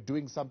 where you were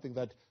doing something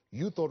that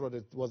you thought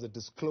was a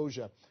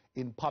disclosure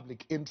in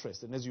public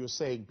interest, and as you were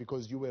saying,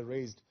 because you were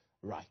raised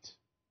right.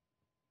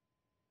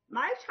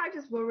 My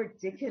charges were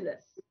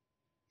ridiculous.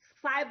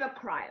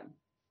 Cybercrime,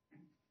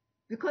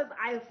 because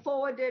I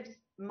forwarded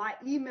my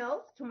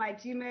emails to my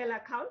Gmail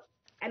account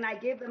and I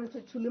gave them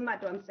to Tulima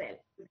Donsel.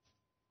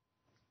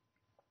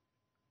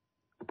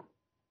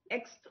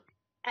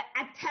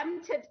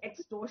 Attempted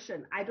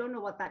extortion, I don't know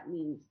what that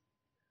means.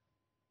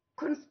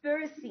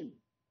 Conspiracy,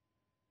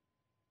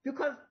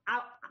 because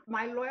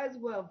my lawyers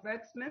were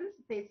Verksmen,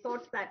 they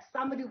thought that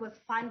somebody was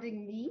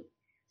funding me,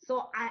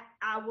 so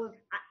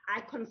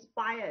I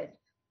conspired.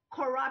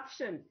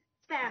 Corruption,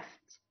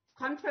 theft,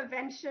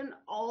 contravention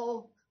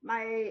of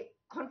my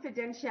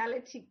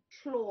confidentiality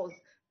clause,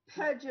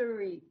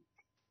 perjury.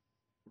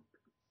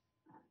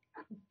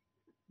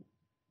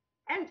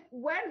 And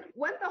when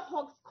the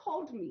Hawks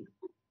called me,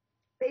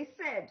 they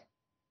said,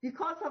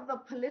 because of the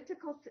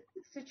political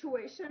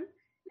situation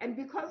and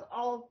because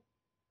of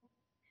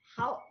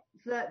how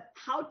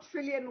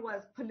Trillian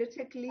was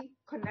politically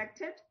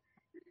connected,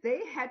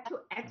 they had to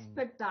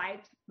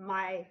expedite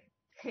my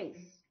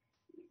case.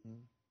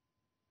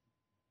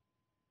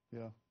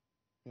 Yeah.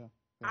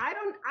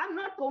 I'm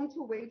not going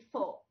to wait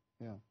for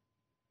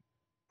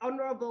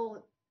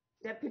Honorable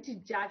Deputy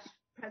Judge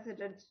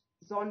President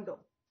Zondo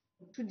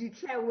to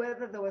declare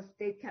whether there was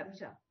state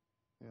capture.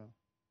 Yeah.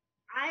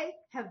 I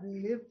have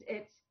lived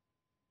it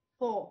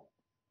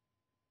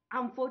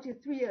I'm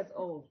 43 years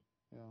old.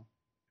 Yeah.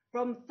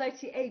 From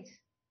 38,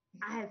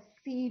 I have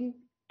seen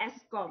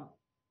ESCOM.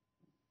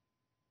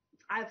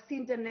 I've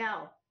seen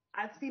Danelle.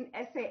 I've seen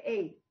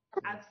SAA.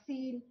 I've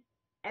seen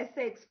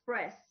SA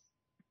Express.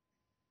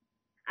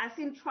 I've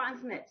seen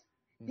Transnet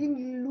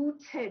being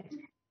looted.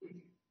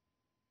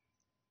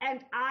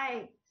 And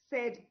I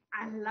said,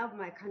 I love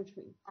my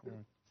country.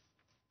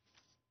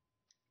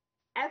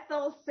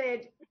 Athol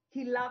said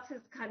he loves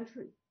his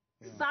country.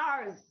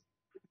 SARS.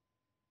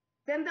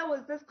 Then there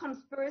was this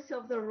conspiracy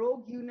of the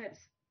rogue unit.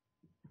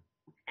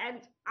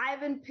 And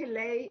Ivan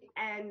Pillay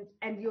and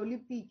Yoli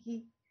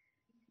Piki,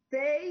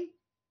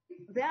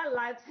 their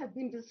lives have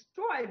been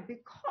destroyed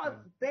because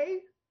they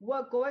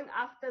were going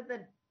after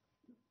the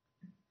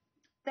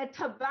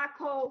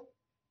tobacco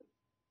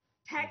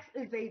tax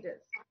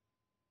evaders.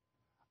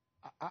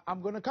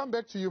 I'm going to come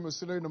back to you,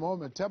 Mosilo, in a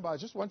moment. Themba, I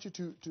just want you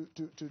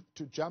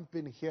to jump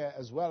in here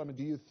as well. I mean,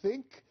 do you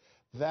think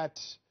that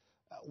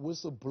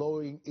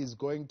whistleblowing is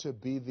going to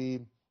be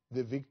the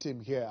victim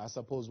here, I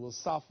suppose, will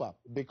suffer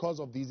because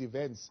of these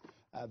events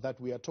that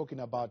we are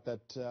talking about,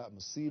 that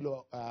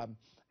Mosilo,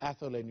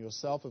 Athol, and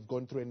yourself have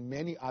gone through, and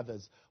many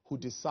others who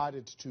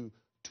decided to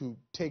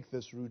take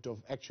this route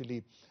of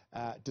actually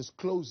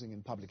disclosing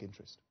in public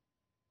interest?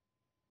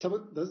 I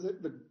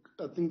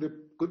think the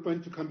good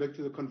point to come back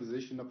to the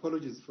conversation.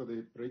 Apologies for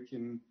the break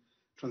in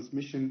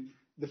transmission.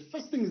 The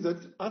first thing is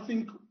that I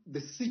think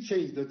the sea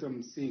change that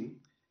I'm seeing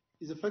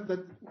is the fact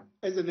that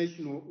as a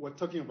nation we're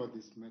talking about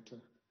this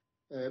matter.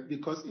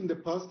 Because in the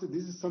past,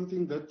 this is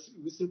something that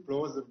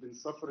whistleblowers have been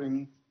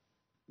suffering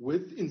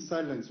with in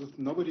silence, with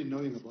nobody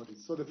knowing about it.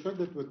 So the fact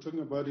that we're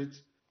talking about it,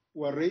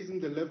 we're raising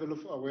the level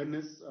of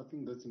awareness, I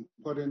think that's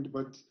important.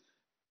 But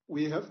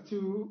we have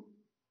to,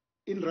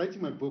 in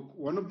writing my book,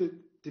 one of the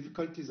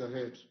difficulties I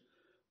had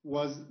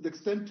was the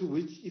extent to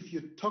which, if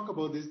you talk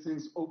about these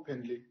things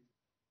openly,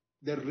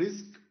 the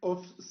risk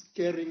of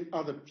scaring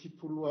other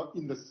people who are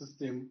in the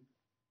system,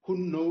 who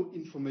know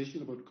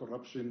information about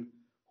corruption,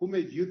 who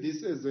may view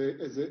this as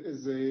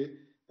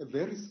a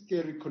very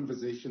scary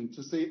conversation,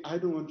 to say, I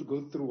don't want to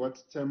go through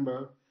what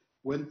Themba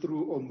went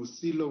through, or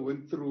Mosilo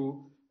went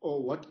through,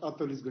 or what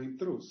Athol is going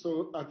through.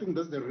 So I think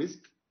that's the risk.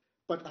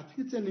 But I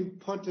think it's an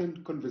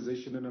important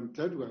conversation, and I'm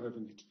glad we're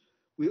having it.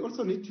 We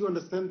also need to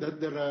understand that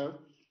there are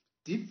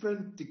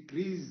different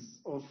degrees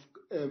of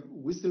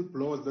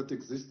whistleblowers that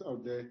exist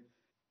out there.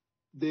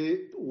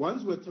 The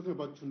ones we're talking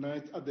about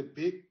tonight are the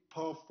big,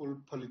 powerful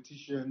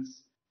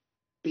politicians,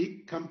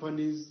 big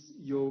companies,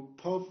 your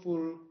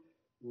powerful,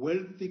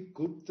 wealthy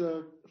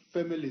Gupta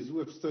families who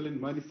have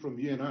stolen money from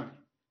you and I.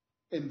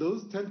 And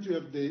those tend to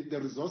have the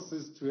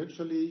resources to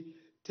actually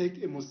take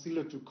a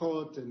Mosilo to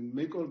court and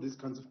make all these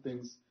kinds of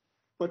things.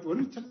 But when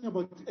we're talking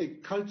about a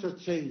culture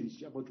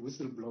change about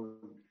whistleblowing,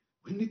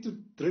 we need to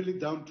drill it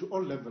down to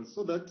all levels,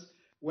 so that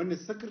when a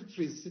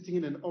secretary is sitting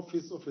in an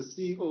office of a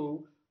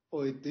CEO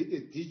or a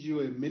DG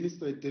or a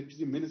minister, a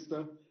deputy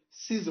minister,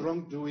 sees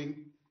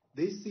wrongdoing,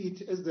 they see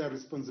it as their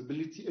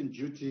responsibility and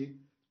duty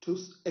to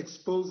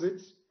expose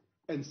it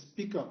and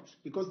speak out.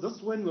 Because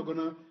that's when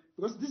we're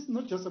because this is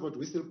not just about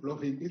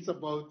whistleblowing, it's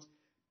about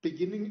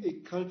beginning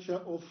a culture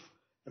of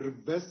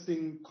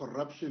reversing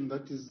corruption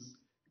that is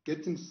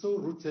getting so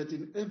rooted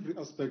in every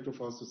aspect of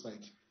our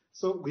society.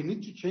 So we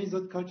need to change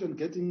that culture and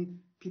getting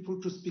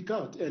people to speak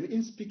out. And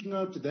in speaking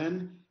out,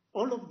 then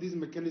all of these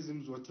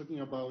mechanisms we're talking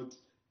about,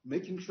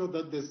 making sure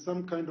that there's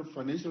some kind of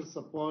financial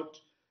support,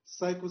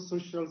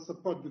 psychosocial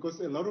support, because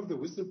a lot of the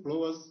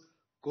whistleblowers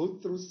go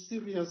through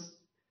serious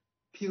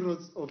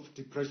periods of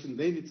depression.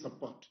 They need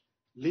support,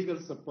 legal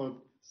support.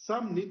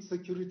 Some need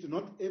security.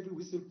 Not every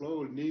whistleblower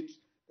will need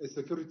a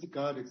security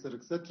guard, etc.,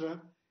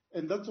 etc.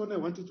 And that's when I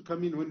wanted to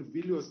come in when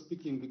Willie was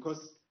speaking,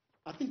 because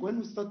I think when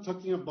we start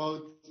talking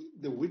about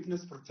the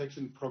witness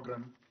protection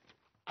program,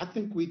 I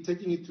think we're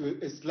taking it to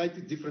a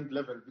slightly different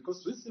level,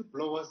 because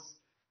whistleblowers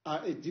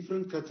are a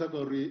different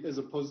category as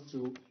opposed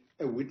to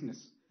a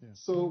witness.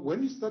 Yes. So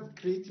when you start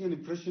creating an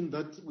impression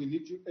that we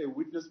need a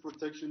witness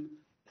protection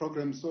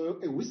program, so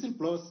a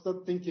whistleblower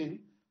start thinking,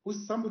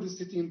 who's somebody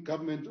sitting in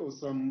government or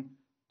some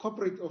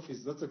corporate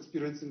office that's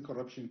experiencing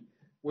corruption,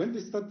 when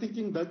they start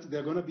thinking that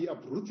they're going to be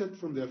uprooted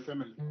from their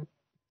family,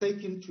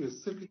 taken to a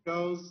circuit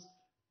house,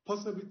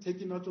 possibly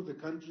taken out of the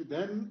country,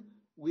 then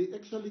we're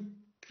actually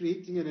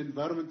creating an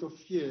environment of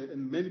fear,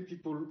 and very few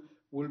people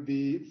will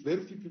be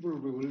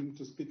willing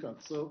to speak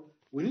up. So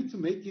we need to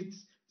make it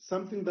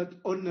something that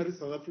ordinary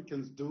South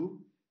Africans do,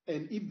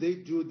 and if they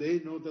do,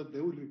 they know that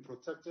they will be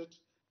protected,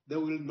 they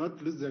will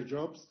not lose their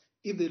jobs.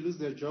 If they lose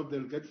their job,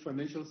 they'll get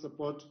financial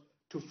support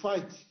to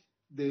fight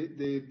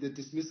the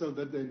dismissal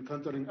that they're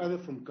encountering, either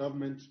from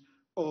government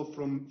or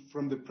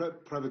from the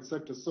private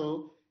sector.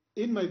 So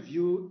in my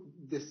view,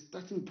 the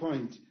starting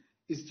point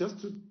is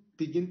just to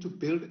begin to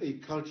build a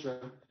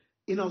culture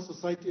in our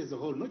society as a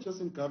whole, not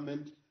just in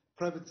government,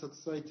 private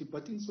society,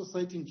 but in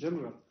society in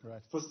general,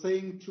 right, for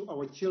saying to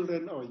our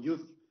children, our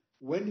youth,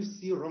 when you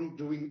see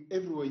wrongdoing,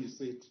 everywhere you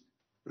see it,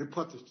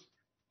 report it.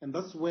 And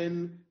that's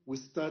when we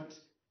start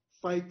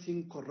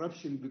fighting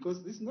corruption,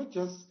 because this is not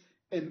just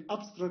an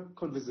abstract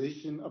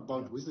conversation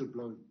about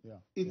whistleblowing.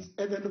 It's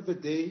at the end of the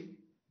day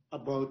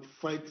about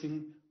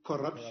fighting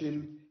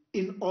corruption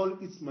in all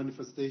its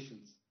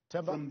manifestations,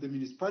 from the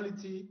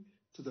municipality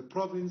to the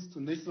province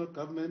to national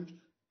government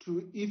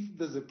to, if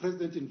there's a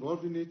president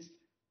involved in it,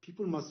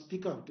 people must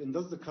speak out, and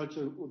that's the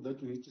culture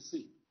that we need to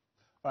see.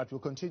 All right, we'll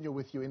continue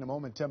with you in a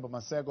moment. Themba,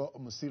 Maseko,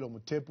 Mosilo,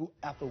 Mothepu,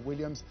 Athol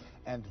Williams,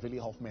 and Willie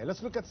Hofmeyr.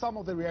 Let's look at some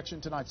of the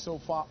reaction tonight so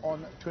far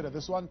on Twitter.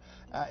 This one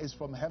is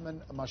from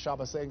Herman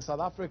Mashaba saying,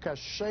 South Africa,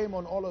 shame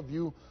on all of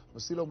you.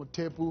 Mosilo,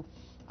 Mothepu,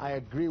 I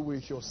agree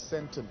with your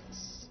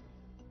sentiments.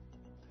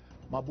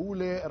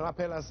 Mabule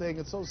Rapela saying,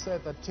 it's so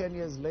sad that 10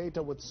 years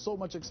later, with so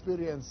much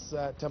experience,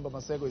 Themba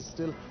Maseko is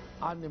still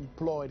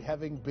unemployed,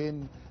 having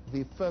been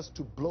the first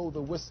to blow the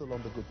whistle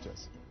on the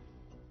Guptas.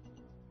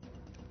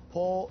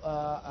 Paul,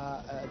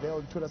 there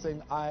on Twitter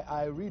saying,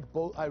 I read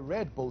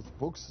both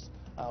books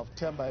of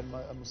Themba and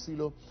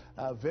Mosilo,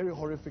 very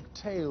horrific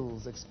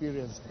tales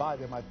experienced by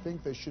them. I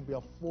think they should be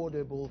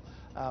afforded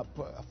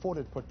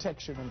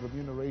protection and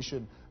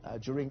remuneration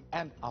during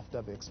and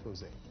after the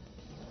expose.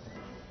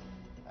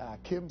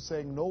 Kim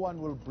saying, no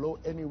one will blow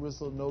any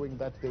whistle knowing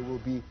that they will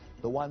be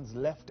the ones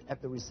left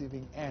at the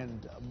receiving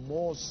end,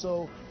 more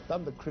so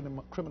than the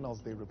criminals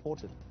they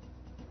reported.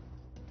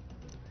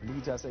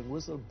 Lita saying,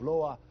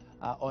 whistleblower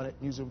on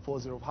at Newsroom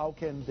 40, how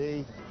can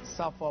they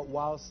suffer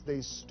whilst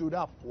they stood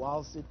up,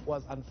 whilst it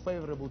was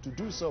unfavorable to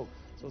do so?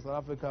 So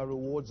South Africa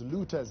rewards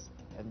looters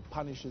and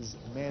punishes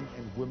men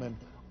and women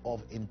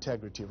of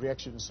integrity.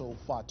 Reaction so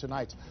far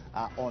tonight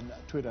on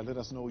Twitter. Let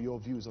us know your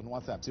views on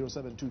WhatsApp,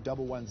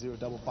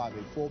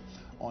 072-110-5584,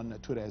 on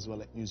Twitter as well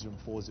at Newsroom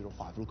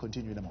 405. We'll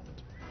continue in a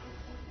moment.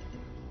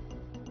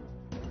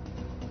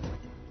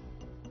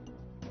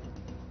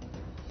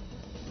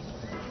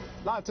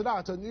 Live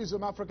tonight on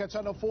Newsroom Africa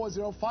Channel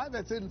 405.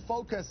 It's In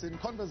Focus, in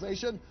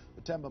conversation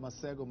with Themba,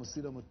 Maseko,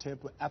 Mosilo,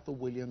 Mothepu, Athol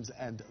Williams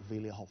and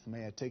Willie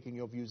Hofmeyr. Taking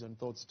your views and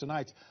thoughts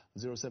tonight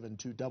on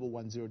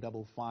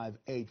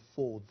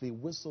 072-110-5584. The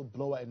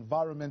whistleblower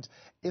environment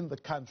in the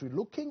country.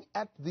 Looking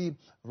at the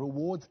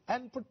rewards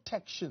and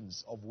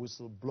protections of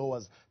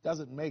whistleblowers. Does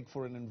it make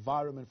for an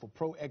environment for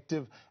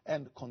proactive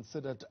and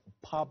considered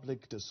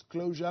public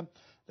disclosure?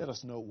 Let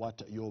us know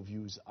what your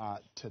views are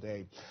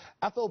today.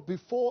 Athol,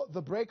 before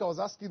the break, I was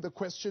asking the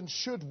question,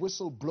 should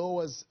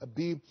whistleblowers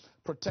be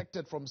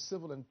protected from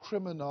civil and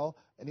criminal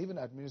and even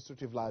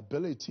administrative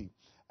liability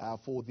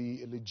for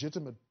the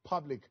legitimate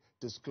public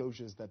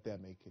disclosures that they're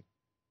making?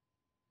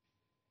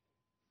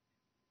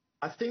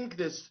 I think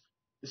there's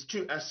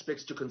two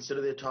aspects to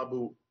consider there,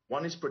 Tabu.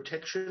 One is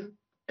protection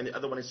and the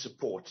other one is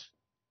support.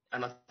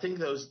 And I think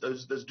those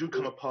do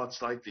come apart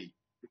slightly.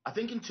 I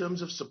think in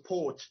terms of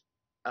support,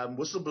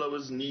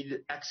 whistleblowers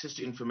need access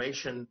to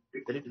information.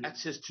 They need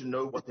access to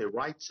know what their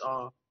rights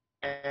are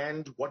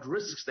and what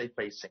risks they're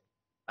facing.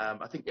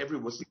 I think every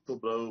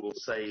whistleblower will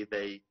say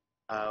they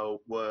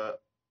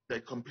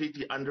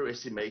completely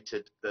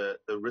underestimated the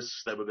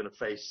risks they were going to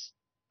face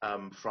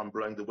from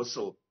blowing the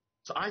whistle.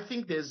 So I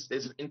think there's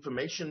an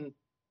information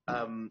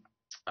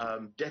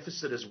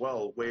deficit as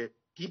well, where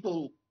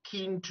people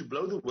keen to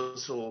blow the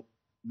whistle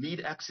need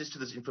access to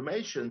this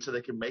information so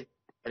they can make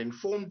an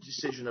informed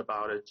decision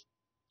about it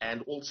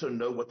and also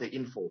know what they're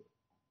in for.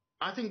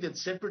 I think that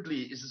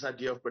separately is this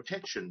idea of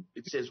protection.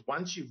 It says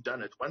once you've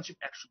done it, once you've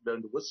actually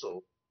blown the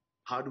whistle,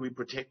 how do we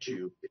protect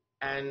you?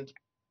 And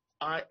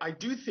I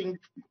do think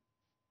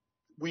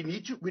we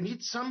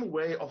need some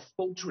way of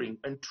filtering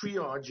and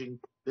triaging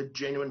the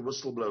genuine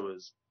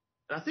whistleblowers.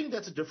 And I think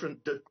that's a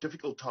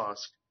difficult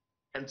task.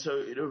 And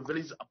so,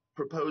 Willie's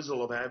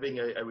proposal of having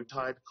a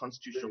retired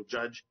constitutional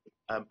judge,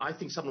 I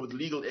think someone with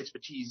legal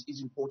expertise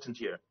is important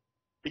here.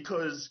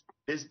 Because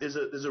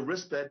there's a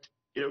risk that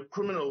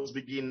criminals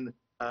begin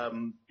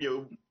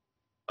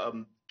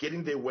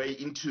getting their way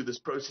into this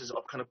process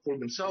of kind of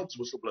calling themselves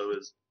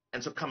whistleblowers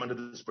and so come under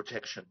this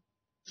protection.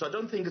 So I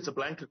don't think it's a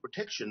blanket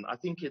protection. I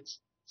think it's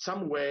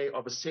some way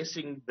of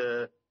assessing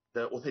the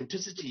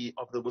authenticity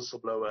of the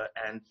whistleblower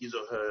and his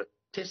or her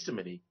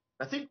testimony.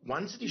 I think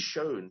once it is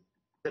shown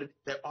that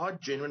there are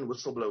genuine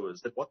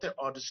whistleblowers, that what they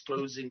are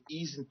disclosing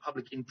is in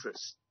public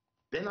interest,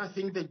 then I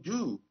think they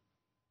do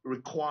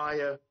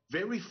require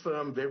very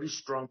firm, very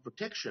strong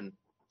protection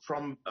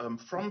from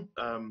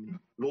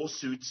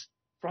lawsuits,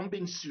 from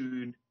being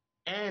sued,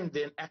 and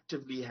then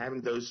actively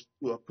having those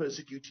who are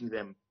persecuting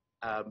them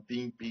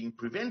being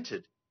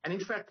prevented and in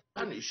fact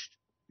punished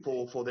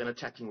for then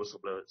attacking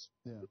whistleblowers.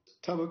 Yeah.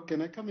 Thabo,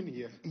 can I come in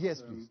here?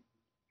 Yes, please.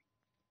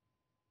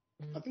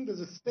 I think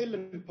there's a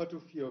salient part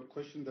of your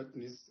question that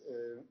needs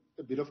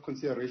a bit of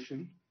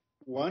consideration.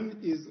 One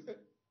is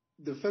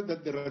the fact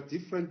that there are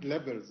different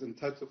levels and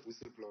types of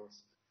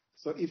whistleblowers.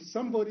 So if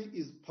somebody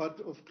is part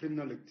of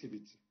criminal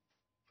activity,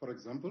 for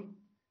example,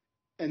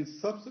 and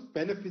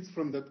benefits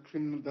from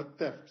that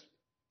theft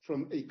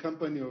from a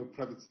company or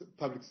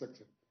public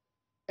sector,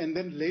 and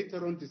then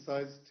later on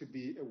decides to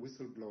be a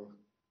whistleblower.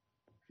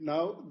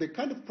 Now, the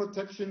kind of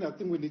protection, I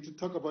think we need to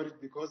talk about it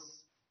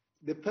because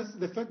the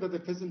fact that the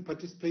person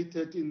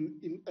participated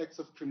in acts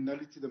of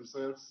criminality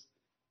themselves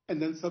and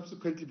then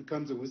subsequently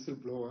becomes a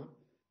whistleblower,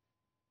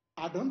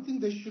 I don't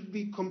think they should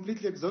be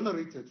completely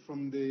exonerated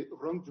from the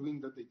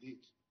wrongdoing that they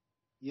did.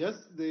 Yes,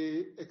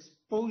 the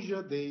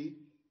exposure they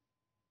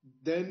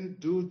then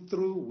do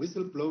through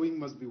whistleblowing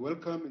must be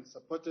welcome and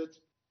supported,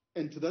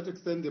 and to that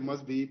extent they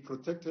must be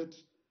protected.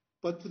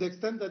 But to the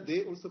extent that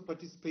they also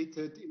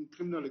participated in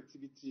criminal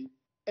activity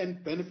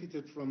and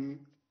benefited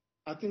from,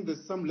 I think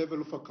there's some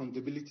level of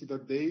accountability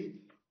that they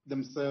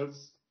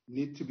themselves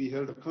need to be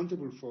held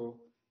accountable for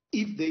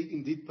if they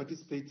indeed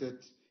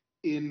participated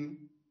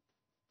in,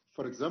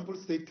 for example,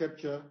 state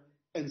capture,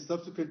 and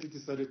subsequently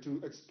decided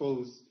to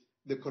expose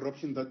the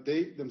corruption that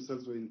they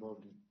themselves were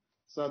involved in.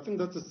 So I think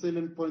that's a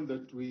salient point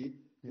that we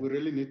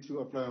really need to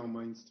apply our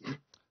minds to.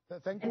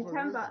 Thank you for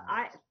raising.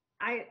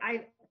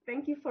 I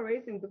thank you for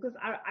raising, because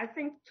I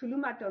think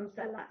Tuluma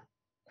Donsela,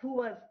 who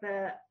was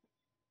the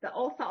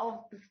author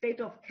of The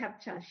State of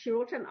Capture, she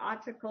wrote an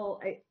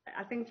article,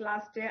 I think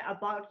last year,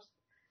 about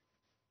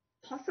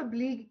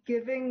possibly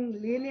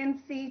giving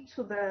leniency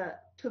to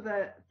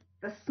the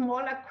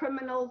smaller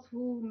criminals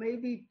who may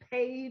be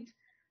paid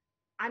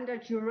under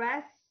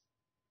duress,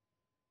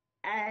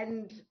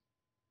 and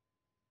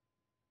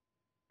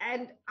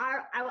I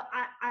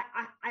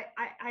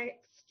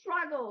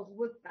struggled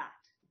with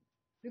that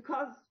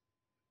because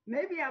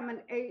maybe I'm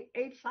an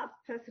A-class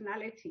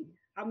personality.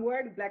 I'm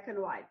wearing black and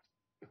white.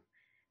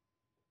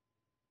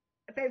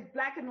 There's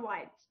black and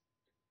white.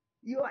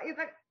 You are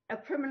either a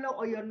criminal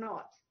or you're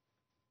not.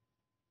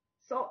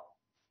 So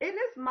in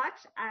as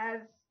much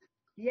as,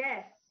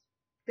 yes,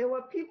 there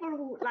were people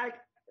who, like,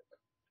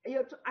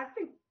 I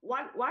think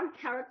one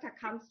character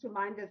comes to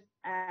mind is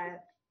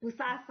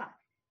Busasa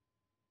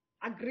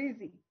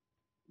Agrizi.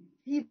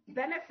 He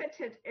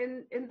benefited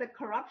in the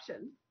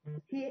corruption.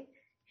 He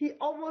he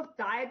almost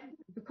died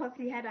because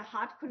he had a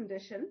heart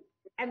condition,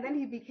 and then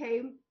he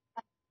became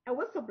a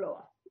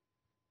whistleblower.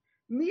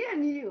 Me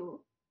and you,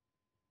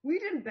 we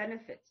didn't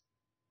benefit.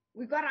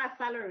 We got our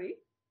salary,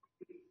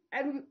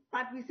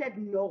 but we said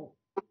no.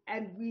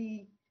 And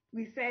we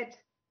said,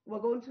 we're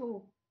going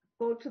to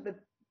go to the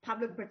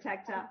public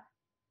protector,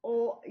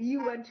 or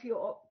you went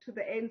to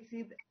the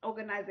ANC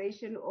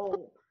organization,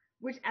 or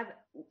which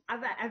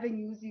other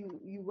avenues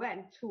you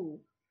went to.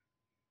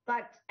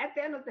 But at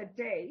the end of the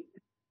day,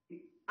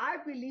 I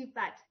believe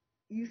that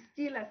you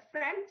steal a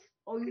cent,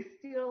 or you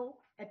steal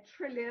a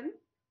trillion,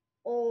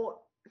 or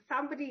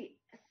somebody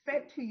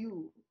said to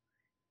you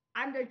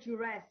under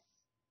duress,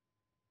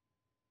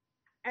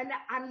 an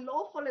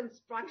unlawful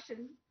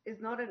instruction is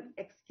not an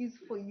excuse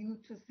for you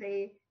to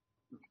say,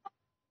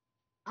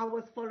 I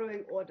was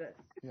following orders.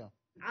 Yeah.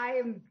 I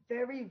am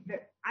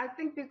I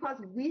think because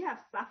we have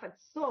suffered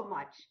so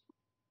much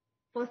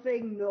for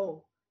saying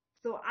no.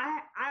 So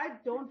I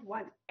don't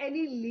want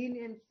any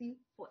leniency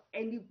for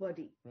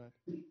anybody. Right.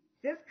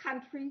 This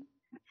country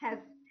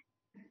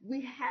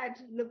we had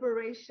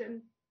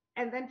liberation,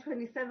 and then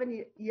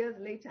 27 years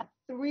later,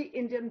 3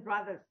 Indian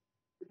brothers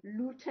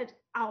looted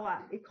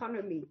our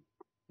economy.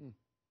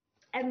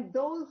 And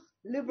those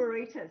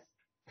liberators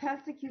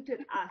persecuted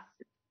us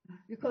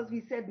because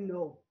we said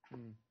no.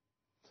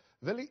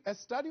 Willie, a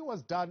study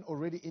was done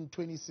already in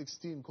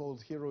 2016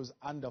 called Heroes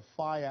Under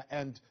Fire,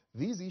 and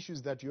these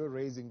issues that you're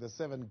raising, the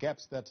 7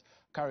 gaps that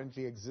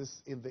currently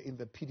exist in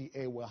the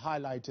PDA, were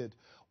highlighted.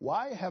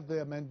 Why have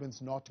the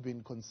amendments not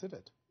been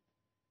considered?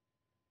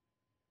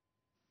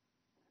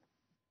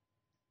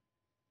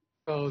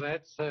 Well,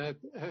 that's a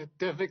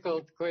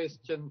difficult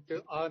question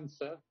to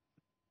answer,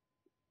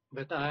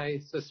 but I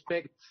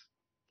suspect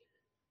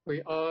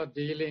we are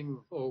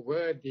dealing, or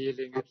were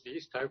dealing at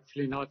least,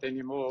 hopefully not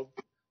anymore,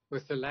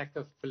 with the lack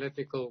of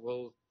political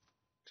will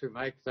to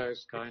make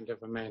those kind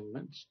of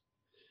amendments.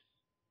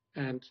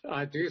 And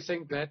I do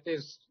think that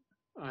is,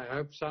 I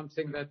hope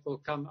something that will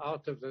come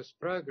out of this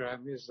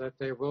program is that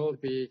there will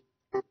be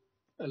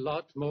a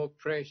lot more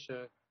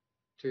pressure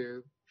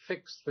to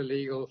fix the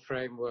legal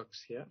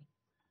frameworks here.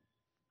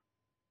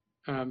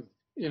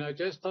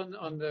 Just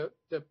on the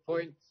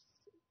point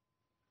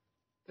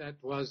that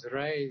was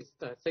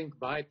raised, I think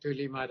by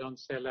Trillian at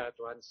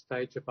one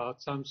stage,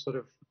 about some sort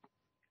of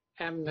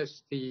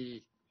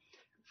amnesty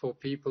for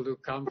people who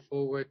come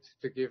forward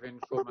to give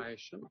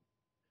information.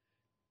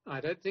 I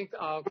don't think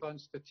our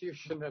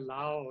constitution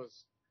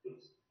allows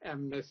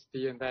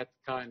amnesty in that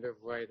kind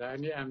of way. The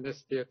only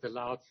amnesty it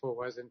allowed for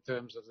was in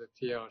terms of the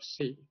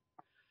TRC.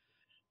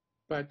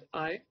 But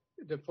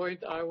the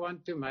point I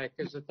want to make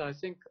is that I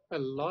think a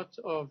lot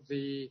of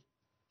the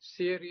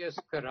serious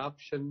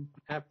corruption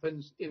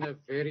happens in a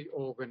very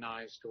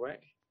organized way.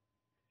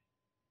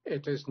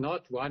 It is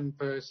not one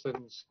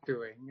person's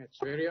doing. It's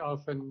very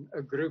often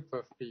a group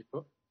of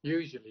people.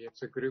 Usually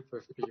it's a group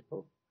of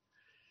people.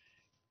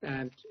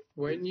 And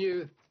when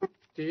you're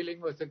dealing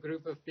with a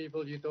group of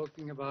people, you're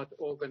talking about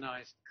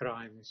organized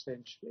crime,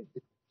 essentially.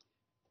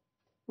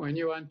 When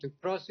you want to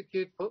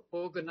prosecute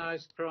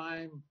organized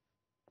crime,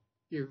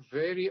 you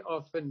very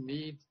often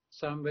need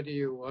somebody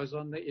who was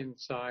on the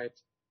inside,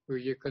 who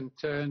you can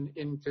turn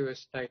into a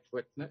state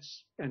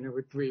witness and who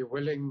would be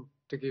willing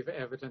to give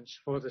evidence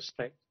for the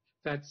state.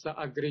 That's the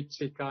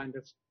Agrizzi kind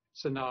of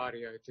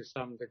scenario to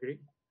some degree.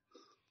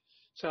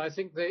 So I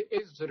think there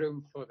is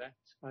room for that.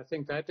 I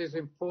think that is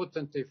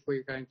important if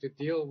we're going to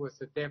deal with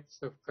the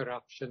depth of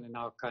corruption in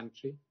our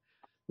country.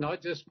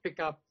 Not just pick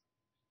up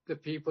the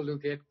people who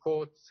get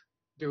caught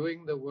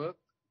doing the work.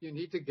 You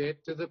need to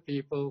get to the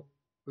people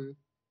who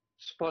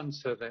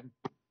sponsor them,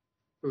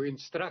 who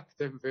instruct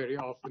them very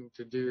often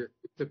to do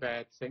the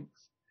bad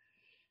things.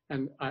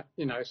 And,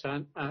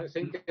 so I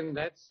think in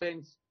that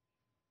sense,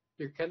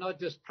 you cannot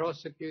just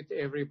prosecute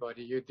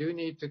everybody. You do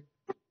need to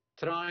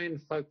try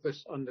and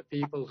focus on the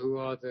people who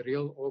are the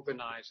real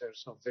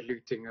organizers of the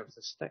looting of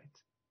the state.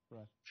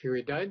 Right. If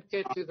we don't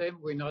get to them,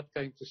 we're not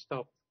going to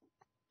stop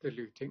the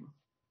looting.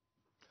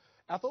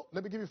 Athol,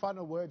 let me give you a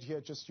final word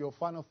here, just your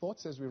final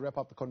thoughts as we wrap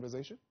up the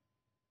conversation.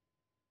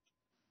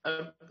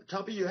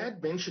 Tabi, you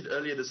had mentioned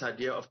earlier this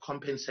idea of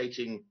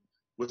compensating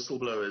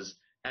whistleblowers,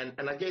 and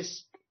I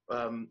guess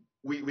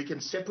we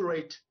can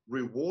separate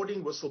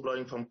rewarding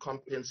whistleblowing from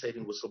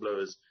compensating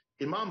whistleblowers.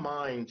 In my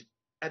mind,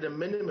 at a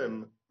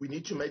minimum, we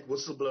need to make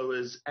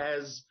whistleblowers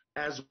as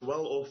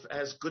well off,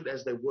 as good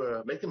as they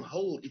were, make them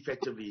whole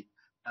effectively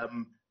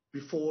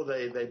before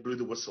they blew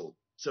the whistle.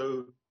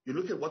 So you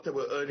look at what they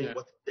were earning,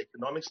 what the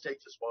economic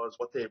status was,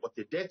 what their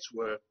debts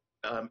were,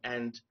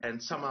 and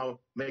somehow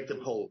make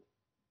them whole.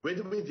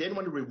 Whether we then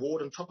want to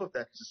reward on top of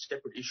that is a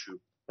separate issue.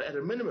 But at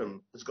a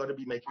minimum, it's got to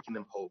be making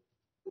them whole.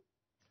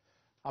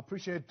 I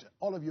appreciate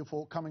all of you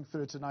for coming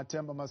through tonight.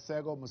 Themba,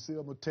 Maseko,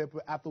 Mosilo, Mothepu,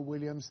 Athol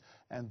Williams,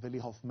 and Willie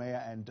Hofmeyr,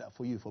 and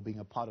for you for being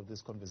a part of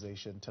this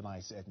conversation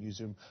tonight at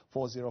Newsroom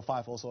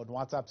 405, also on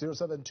WhatsApp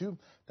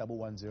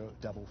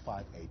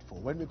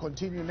 072-110-5584. When we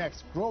continue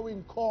next,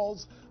 growing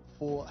calls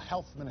for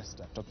Health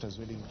Minister Dr.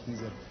 Zweli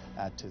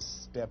to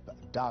step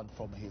down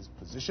from his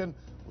position.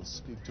 We'll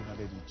speak to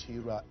Naledi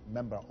Chira,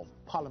 Member of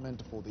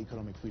Parliament for the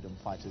Economic Freedom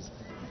Fighters.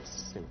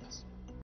 Stay with us.